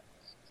milk.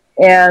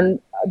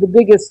 And the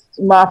biggest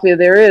mafia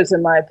there is,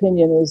 in my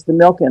opinion, is the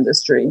milk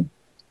industry,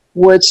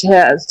 which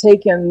has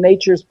taken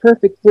nature's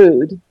perfect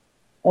food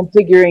and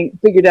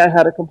figured out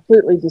how to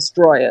completely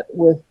destroy it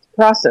with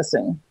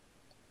processing.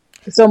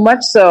 So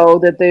much so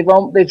that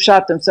they've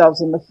shot themselves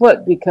in the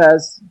foot,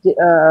 because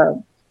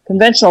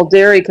conventional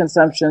dairy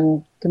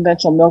consumption,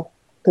 conventional milk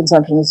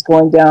consumption is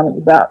going down at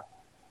about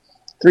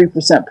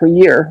 3% per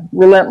year,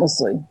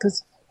 relentlessly,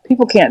 because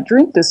people can't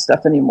drink this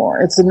stuff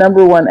anymore. It's the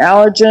number one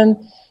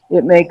allergen.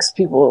 It makes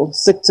people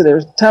sick to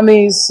their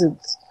tummies.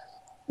 It's,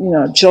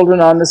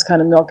 children on this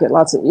kind of milk get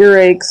lots of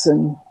earaches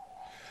and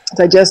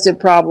digestive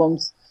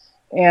problems.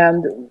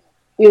 And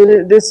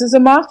this is a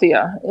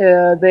mafia.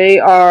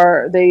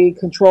 They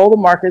control the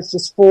markets.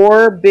 Just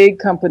 4 big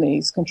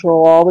companies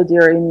control all the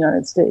dairy in the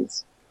United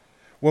States.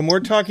 When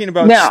we're talking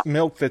about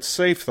milk that's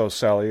safe, though,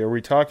 Sally, are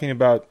we talking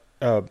about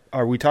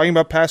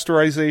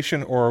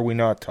pasteurization, or are we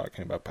not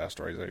talking about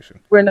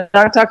pasteurization? We're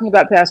not talking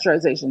about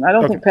pasteurization. I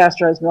don't think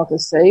pasteurized milk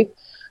is safe.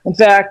 In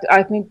fact,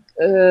 I think,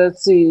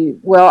 let's see,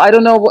 well, I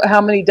don't know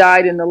how many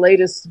died in the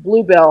latest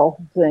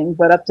Bluebell thing,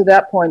 but up to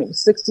that point, it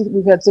was 60.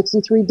 We've had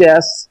 63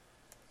 deaths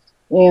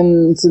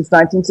since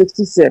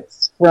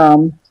 1966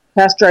 from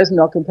pasteurized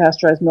milk and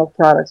pasteurized milk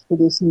products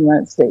produced in the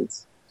United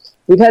States.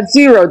 We've had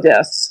 0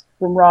 deaths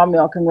from raw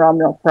milk and raw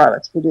milk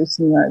products produced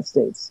in the United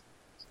States.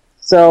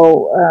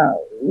 So,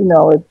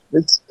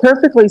 it's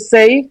perfectly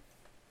safe.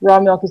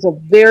 Raw milk is a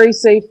very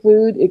safe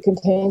food. It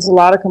contains a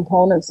lot of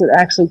components that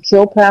actually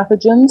kill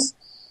pathogens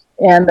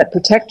and that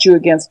protect you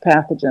against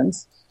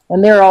pathogens.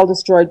 And they're all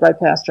destroyed by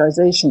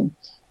pasteurization.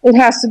 It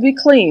has to be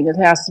clean. It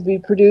has to be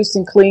produced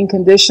in clean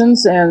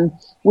conditions, and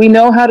we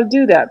know how to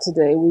do that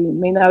today. We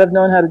may not have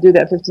known how to do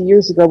that 50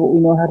 years ago, but we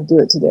know how to do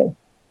it today.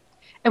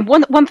 And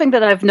one thing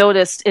that I've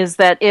noticed is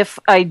that if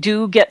I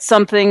do get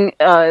something,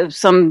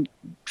 some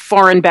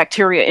foreign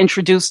bacteria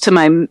introduced to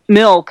my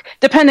milk,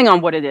 depending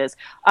on what it is,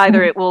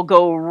 either it will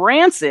go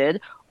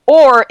rancid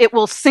or it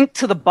will sink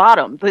to the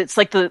bottom. It's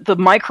like the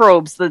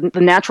microbes, the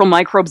natural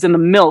microbes in the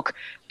milk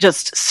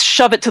just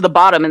shove it to the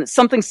bottom. And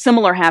something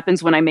similar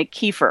happens when I make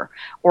kefir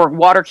or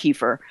water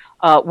kefir,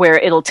 where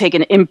it'll take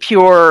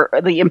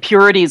the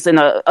impurities in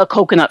a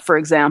coconut, for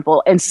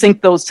example, and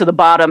sink those to the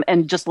bottom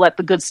and just let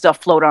the good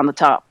stuff float on the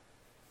top.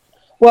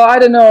 Well, I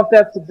don't know if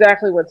that's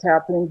exactly what's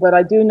happening, but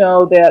I do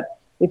know that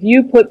if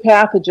you put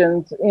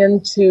pathogens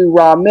into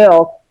raw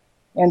milk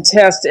and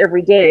test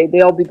every day,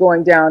 they'll be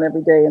going down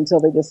every day until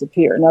they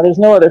disappear. Now, there's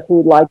no other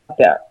food like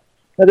that.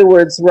 In other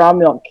words, raw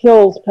milk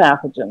kills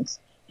pathogens.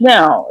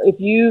 Now, if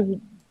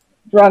you've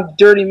drunk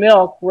dirty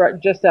milk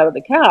just out of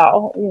the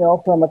cow,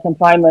 from a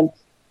confinement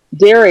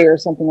dairy or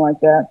something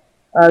like that,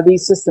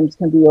 these systems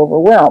can be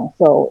overwhelmed.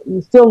 So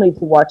you still need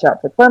to watch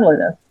out for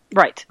cleanliness.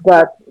 Right.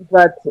 But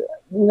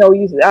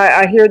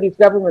I hear these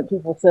government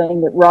people saying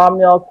that raw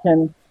milk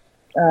can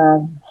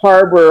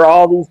harbor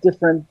all these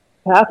different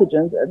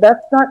pathogens.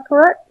 That's not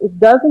correct. It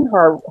doesn't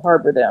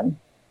harbor them.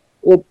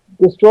 It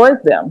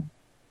destroys them.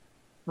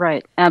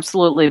 Right,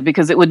 absolutely,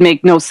 because it would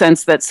make no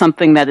sense that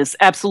something that is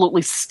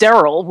absolutely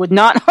sterile would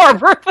not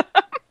harbor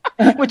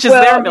them, which is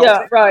their milk.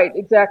 Yeah, right,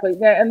 exactly.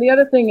 And the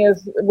other thing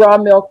is raw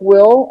milk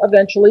will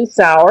eventually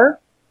sour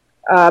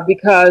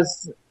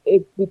because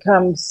it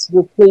becomes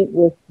replete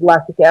with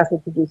lactic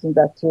acid-producing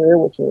bacteria,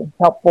 which are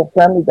helpful,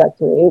 friendly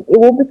bacteria. It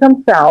will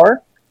become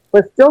sour,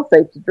 but still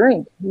safe to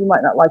drink. You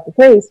might not like the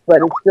taste, but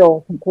it's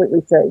still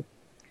completely safe.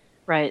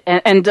 Right.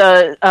 And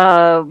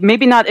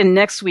maybe not in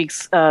next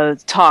week's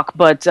talk,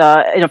 but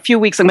in a few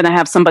weeks I'm going to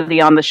have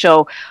somebody on the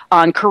show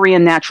on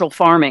Korean natural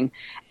farming.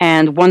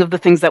 And one of the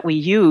things that we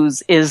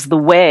use is the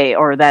whey,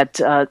 or that,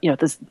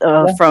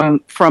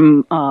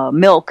 from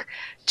milk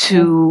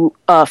to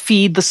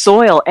feed the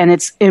soil. And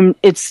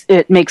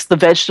it makes the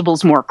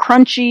vegetables more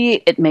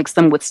crunchy. It makes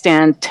them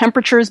withstand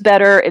temperatures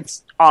better.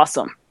 It's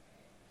awesome.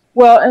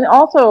 Well, and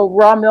also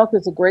raw milk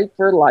is a great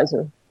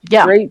fertilizer.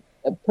 Yeah.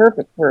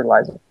 Perfect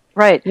fertilizer.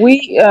 Right.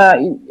 We,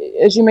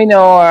 as you may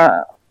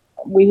know,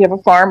 we have a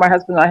farm. My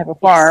husband and I have a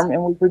farm, yes.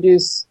 And we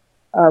produce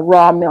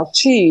raw milk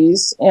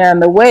cheese,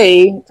 and the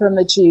whey from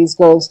the cheese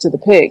goes to the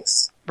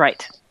pigs.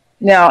 Right.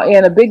 Now,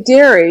 in a big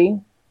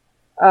dairy,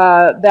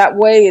 that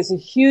whey is a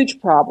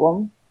huge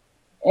problem,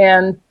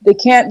 and they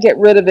can't get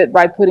rid of it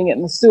by putting it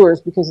in the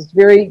sewers because it's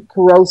very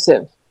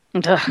corrosive. I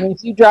mean,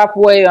 if you drop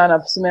whey on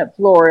a cement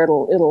floor,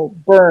 it'll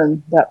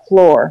burn that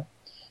floor.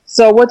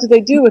 So what do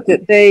they do with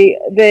it? They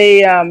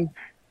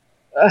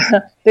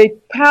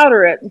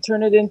powder it and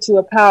turn it into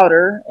a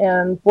powder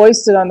and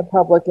foist it on the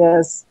public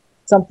as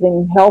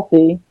something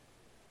healthy.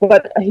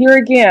 But here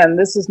again,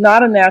 this is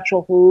not a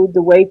natural food.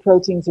 The whey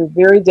proteins are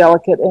very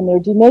delicate, and they're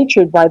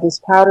denatured by this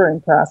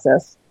powdering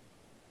process.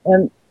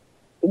 And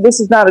this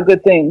is not a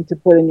good thing to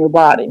put in your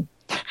body.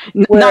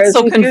 Not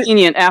so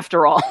convenient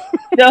after all.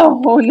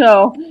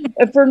 No.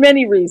 And for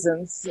many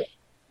reasons.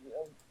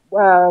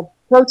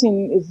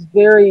 Protein is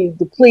very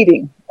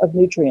depleting of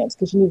nutrients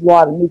because you need a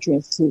lot of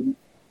nutrients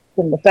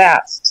from the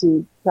fats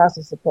to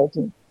process the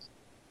protein.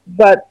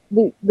 But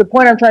the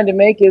point I'm trying to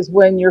make is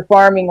when you're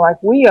farming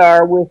like we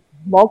are with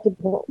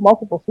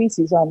multiple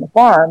species on the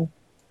farm,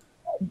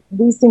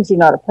 these things are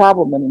not a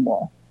problem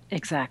anymore.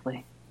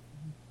 Exactly.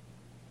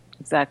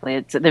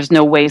 There's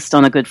no waste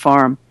on a good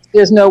farm.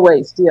 There's no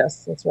waste.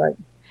 Yes, that's right.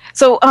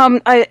 So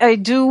I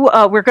do.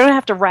 We're going to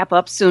have to wrap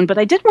up soon, but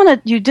I did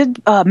want to. You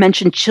did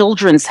mention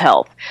children's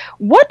health.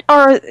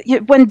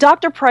 When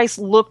Dr. Price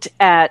looked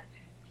at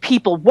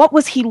people, what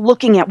was he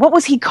looking at? What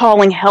was he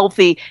calling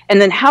healthy? And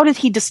then how did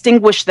he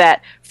distinguish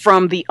that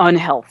from the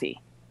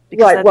unhealthy?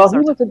 Right. Well, he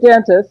was a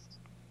dentist.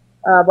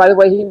 By the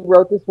way, he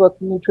wrote this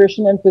book,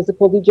 Nutrition and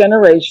Physical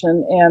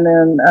Degeneration, and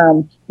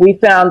then we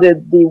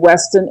founded the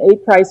Weston A.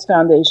 Price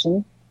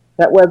Foundation.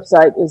 That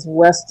website is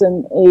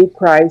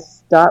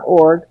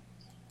westonaprice.org.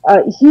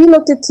 He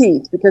looked at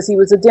teeth because he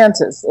was a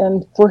dentist,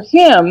 and for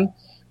him,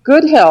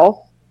 good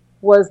health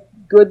was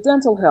good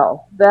dental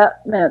health.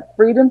 That meant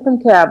freedom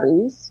from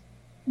cavities.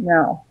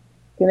 Now,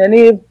 can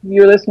any of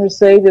your listeners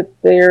say that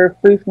they're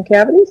free from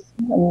cavities?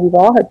 I mean, we've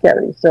all had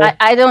cavities. So.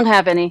 I don't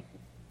have any.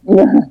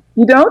 Yeah.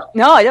 You don't?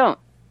 No, I don't.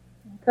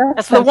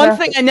 That's the one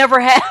thing I never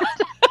had.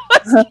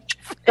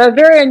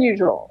 Very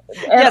unusual.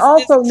 And yes,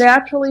 also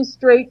naturally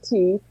straight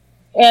teeth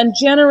and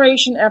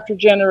generation after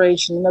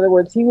generation. In other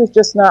words, he was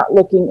just not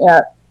looking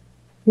at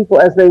people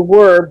as they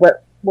were,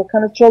 but what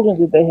kind of children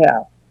did they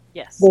have?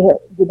 Yes.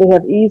 Did they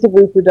have ease of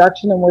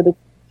reproduction, and were the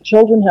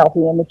children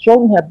healthy? And the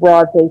children had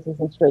broad faces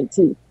and straight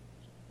teeth.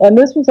 And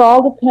this was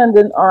all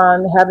dependent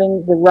on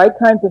having the right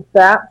kinds of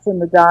fats in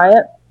the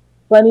diet,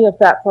 plenty of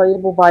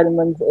fat-soluble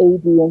vitamins A,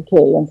 D, and K.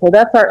 And so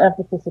that's our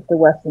emphasis at the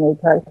Weston A.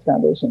 Price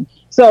Foundation.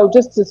 So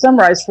just to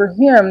summarize, for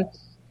him,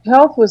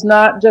 health was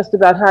not just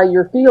about how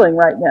you're feeling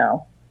right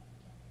now.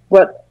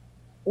 but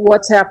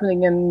what's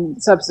happening in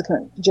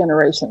subsequent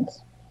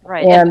generations.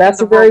 Right, and that's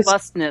the a very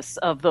robustness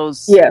of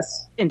those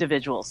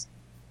individuals.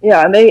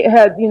 Yeah, and they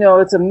had,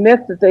 it's a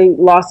myth that they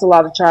lost a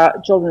lot of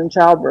children in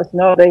childbirth.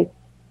 No,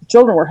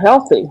 children were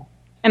healthy.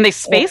 And they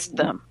spaced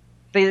them.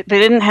 They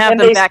didn't have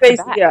them back to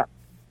back. Yeah,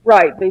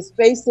 right. They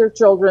spaced their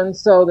children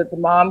so that the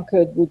mom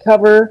could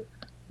recover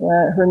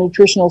her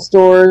nutritional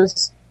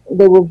stores.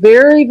 They were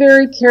very,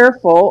 very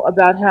careful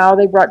about how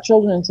they brought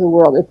children into the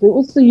world. If it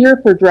was the year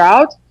for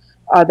drought,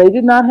 they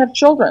did not have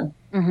children.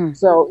 Mm-hmm.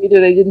 So either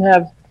they didn't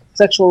have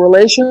sexual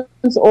relations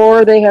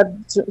or they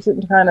had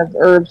certain kind of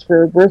herbs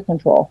for birth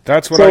control.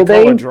 That's what I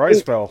call a dry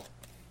spell.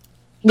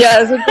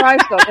 Yeah, it's a dry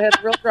spell. They had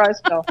a real dry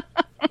spell.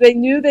 They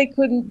knew they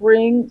couldn't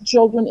bring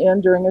children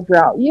in during a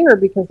drought year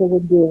because they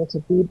wouldn't be able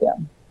to feed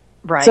them.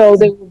 Right. So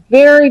they were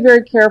very,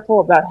 very careful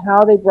about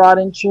how they brought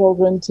in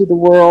children to the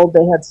world.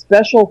 They had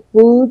special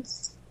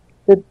foods,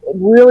 that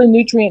really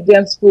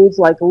nutrient-dense foods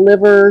like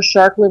liver,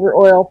 shark liver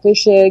oil,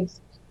 fish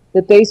eggs,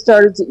 that they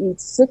started to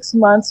eat 6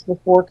 months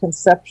before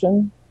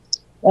conception.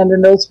 And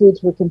then those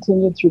foods were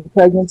continued through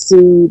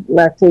pregnancy,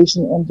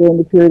 lactation, and during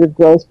the period of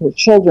growth for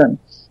children.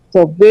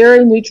 So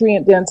very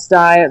nutrient-dense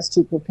diets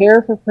to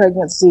prepare for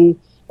pregnancy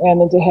and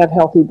then to have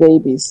healthy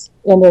babies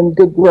and then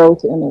good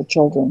growth in their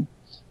children.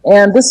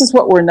 And this is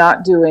what we're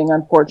not doing,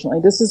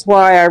 unfortunately. This is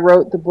why I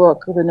wrote the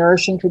book, The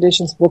Nourishing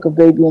Traditions Book of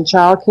Baby and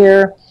Child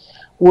Care,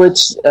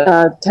 which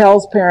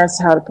tells parents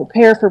how to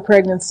prepare for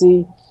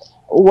pregnancy,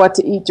 what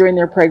to eat during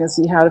their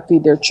pregnancy, how to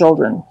feed their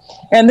children.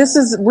 And this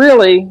is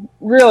really,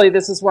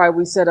 this is why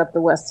we set up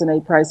the Weston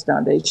A. Price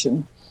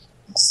Foundation.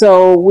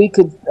 So we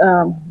could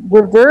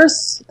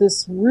reverse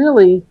this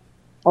really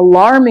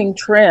alarming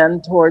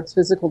trend towards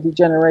physical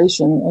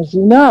degeneration. As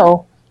you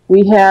know,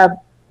 we have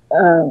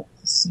a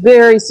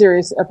very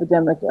serious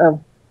epidemic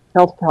of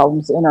health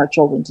problems in our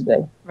children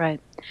today.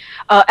 Right.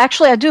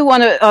 Actually, I do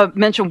want to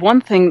mention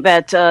one thing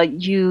that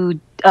you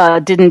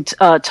didn't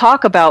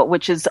talk about,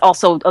 which is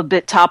also a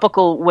bit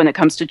topical when it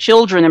comes to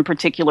children in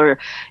particular,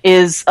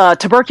 is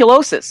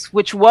tuberculosis,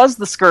 which was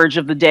the scourge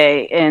of the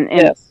day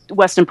in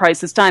Weston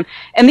Price's time.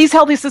 And these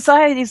healthy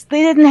societies,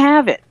 they didn't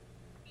have it.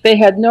 They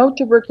had no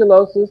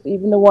tuberculosis,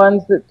 even the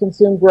ones that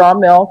consumed raw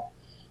milk.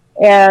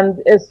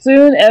 And as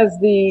soon as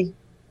the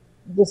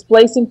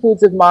displacing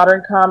foods of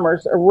modern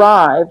commerce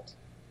arrived,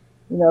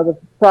 the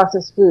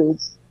processed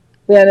foods,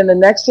 then in the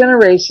next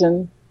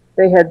generation,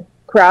 they had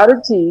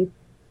crowded teeth,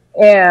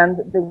 and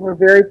they were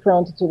very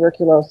prone to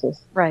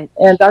tuberculosis. Right.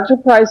 And Dr.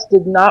 Price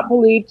did not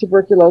believe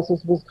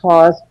tuberculosis was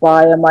caused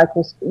by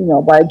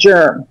by a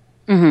germ.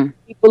 Mm-hmm.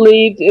 He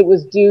believed it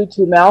was due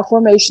to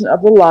malformation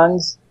of the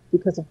lungs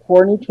because of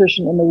poor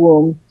nutrition in the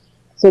womb.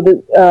 So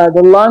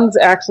the lungs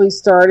actually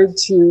started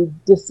to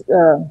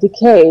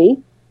decay,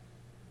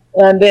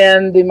 and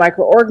then the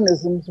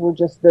microorganisms were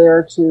just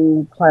there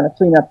to kind of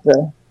clean up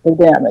the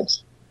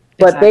damage.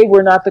 But they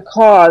were not the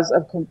cause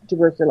of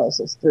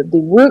tuberculosis. The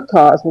root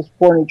cause was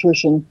poor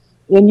nutrition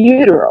in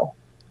utero.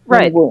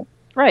 Right. In the womb.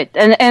 Right.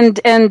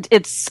 And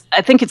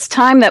I think it's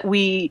time that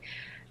we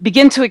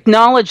begin to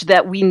acknowledge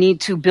that we need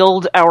to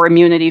build our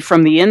immunity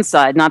from the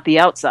inside, not the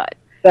outside.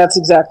 That's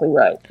exactly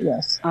right.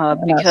 Yes,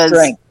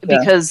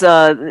 because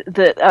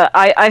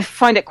I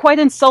find it quite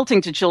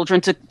insulting to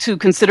children to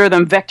consider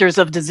them vectors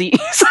of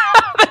disease.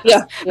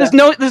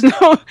 There's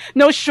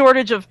no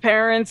shortage of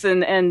parents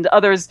and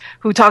others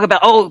who talk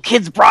about,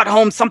 kids brought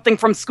home something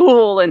from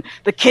school and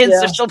the kids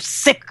are so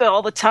sick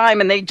all the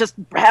time and they just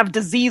have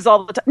disease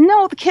all the time.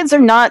 No, the kids they're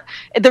not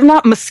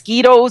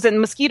mosquitoes,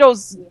 and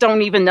mosquitoes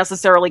don't even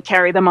necessarily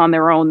carry them on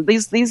their own.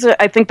 These are,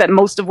 I think that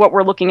most of what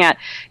we're looking at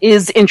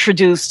is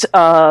introduced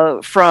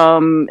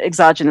from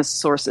exogenous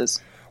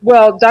sources.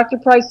 Well, Dr.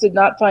 Price did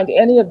not find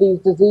any of these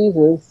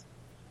diseases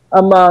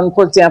among,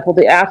 for example,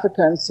 the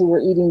Africans who were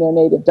eating their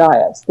native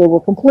diets. They were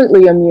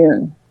completely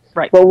immune.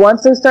 Right. But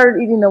once they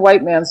started eating the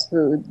white man's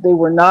food, they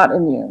were not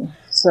immune.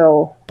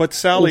 So, but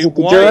Sally, is it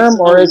the germ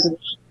or is it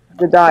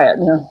the diet?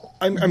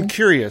 I'm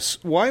curious.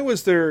 Why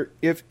was there,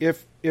 if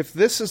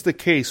this is the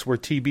case where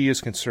TB is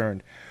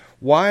concerned,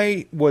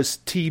 why was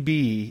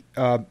TB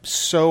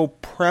so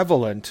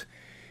prevalent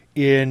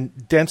in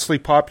densely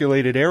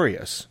populated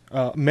areas,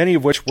 many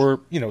of which were,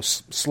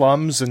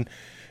 slums, and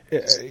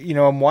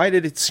and why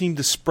did it seem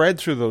to spread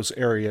through those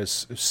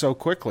areas so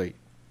quickly?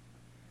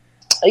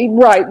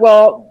 Right.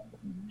 Well,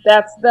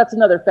 that's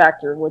another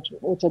factor which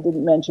I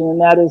didn't mention,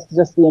 and that is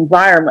just the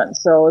environment.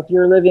 So if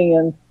you're living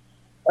in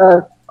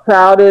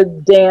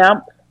crowded,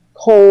 damp,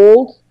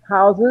 cold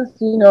houses,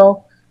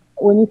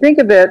 when you think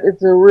of it,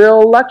 it's a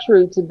real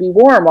luxury to be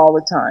warm all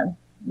the time,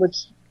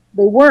 which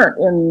they weren't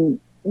in.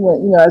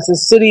 As the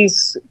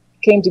cities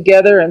came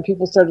together and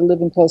people started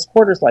living close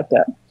quarters like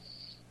that.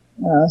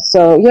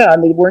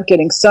 And they weren't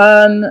getting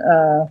sun.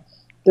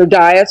 Their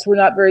diets were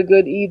not very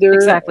good either.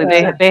 Exactly.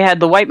 They had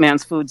the white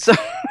man's food. So.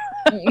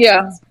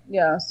 Yeah.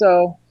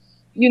 So,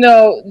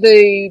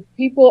 the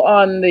people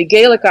on the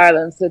Gaelic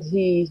Islands that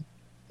he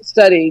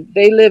studied,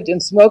 they lived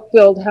in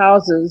smoke-filled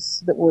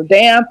houses that were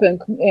damp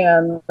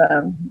and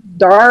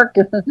dark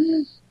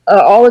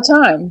all the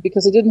time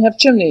because they didn't have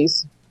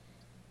chimneys.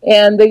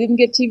 and they didn't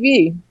get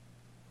TB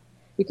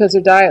because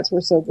their diets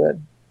were so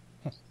good.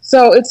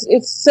 So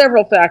it's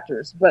several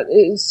factors, but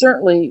it's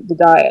certainly the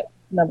diet,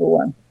 number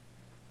one.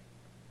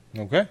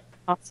 Okay.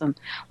 Awesome.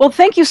 Well,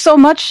 thank you so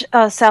much,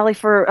 Sally,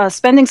 for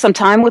spending some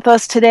time with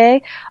us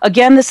today.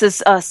 Again, this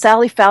is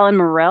Sally Fallon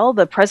Morell,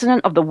 the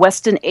president of the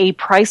Weston A.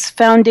 Price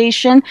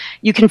Foundation.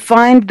 You can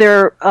find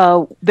their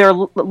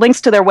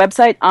links to their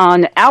website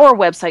on our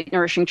website,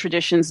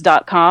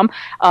 nourishingtraditions.com.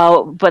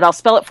 But I'll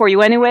spell it for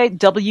you anyway,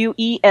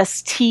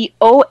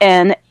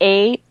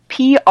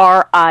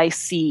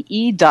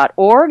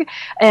 WESTONAPRICE.org.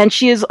 And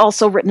she has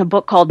also written a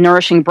book called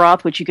Nourishing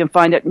Broth, which you can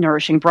find at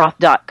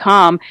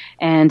nourishingbroth.com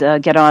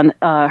and get on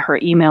her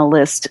email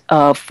list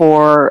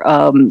for,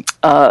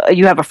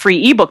 you have a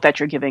free ebook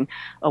that you're giving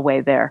away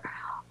there.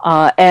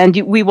 And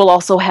we will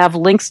also have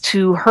links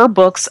to her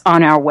books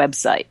on our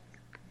website.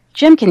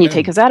 Jim, can you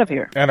take us out of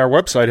here? And our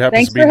website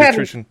happens to be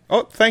nutrition.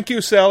 Oh, thank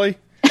you, Sally.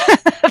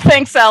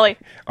 Thanks, Sally.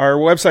 Our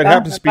website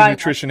happens to be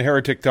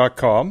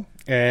nutritionheretic.com.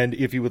 And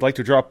if you would like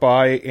to drop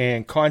by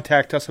and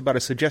contact us about a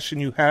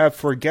suggestion you have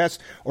for a guest,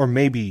 or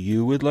maybe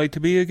you would like to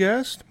be a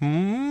guest,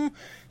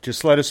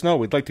 just let us know.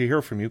 We'd like to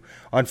hear from you.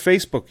 On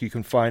Facebook, you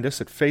can find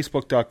us at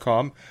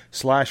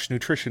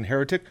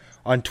facebook.com/nutritionheretic.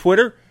 On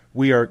Twitter,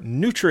 we are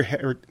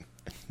Nutriheretic.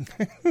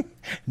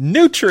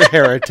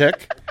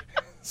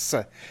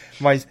 So,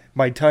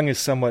 my tongue is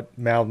somewhat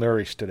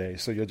malnourished today,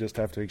 so you'll just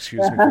have to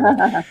excuse me for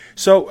that.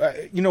 So,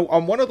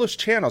 on one of those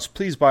channels,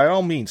 please, by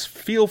all means,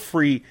 feel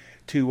free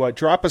to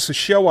drop us a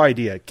show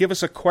idea. Give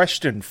us a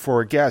question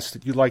for a guest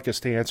that you'd like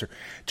us to answer.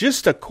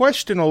 Just a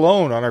question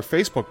alone on our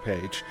Facebook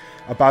page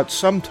about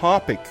some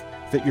topic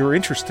that you're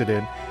interested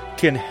in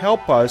can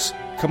help us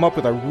come up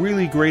with a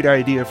really great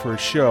idea for a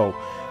show,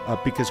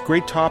 because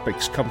great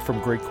topics come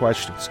from great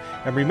questions.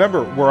 And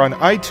remember, we're on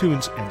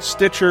iTunes and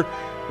Stitcher.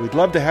 We'd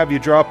love to have you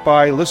drop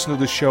by, listen to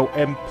the show,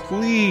 and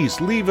please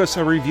leave us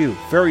a review.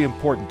 Very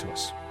important to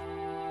us.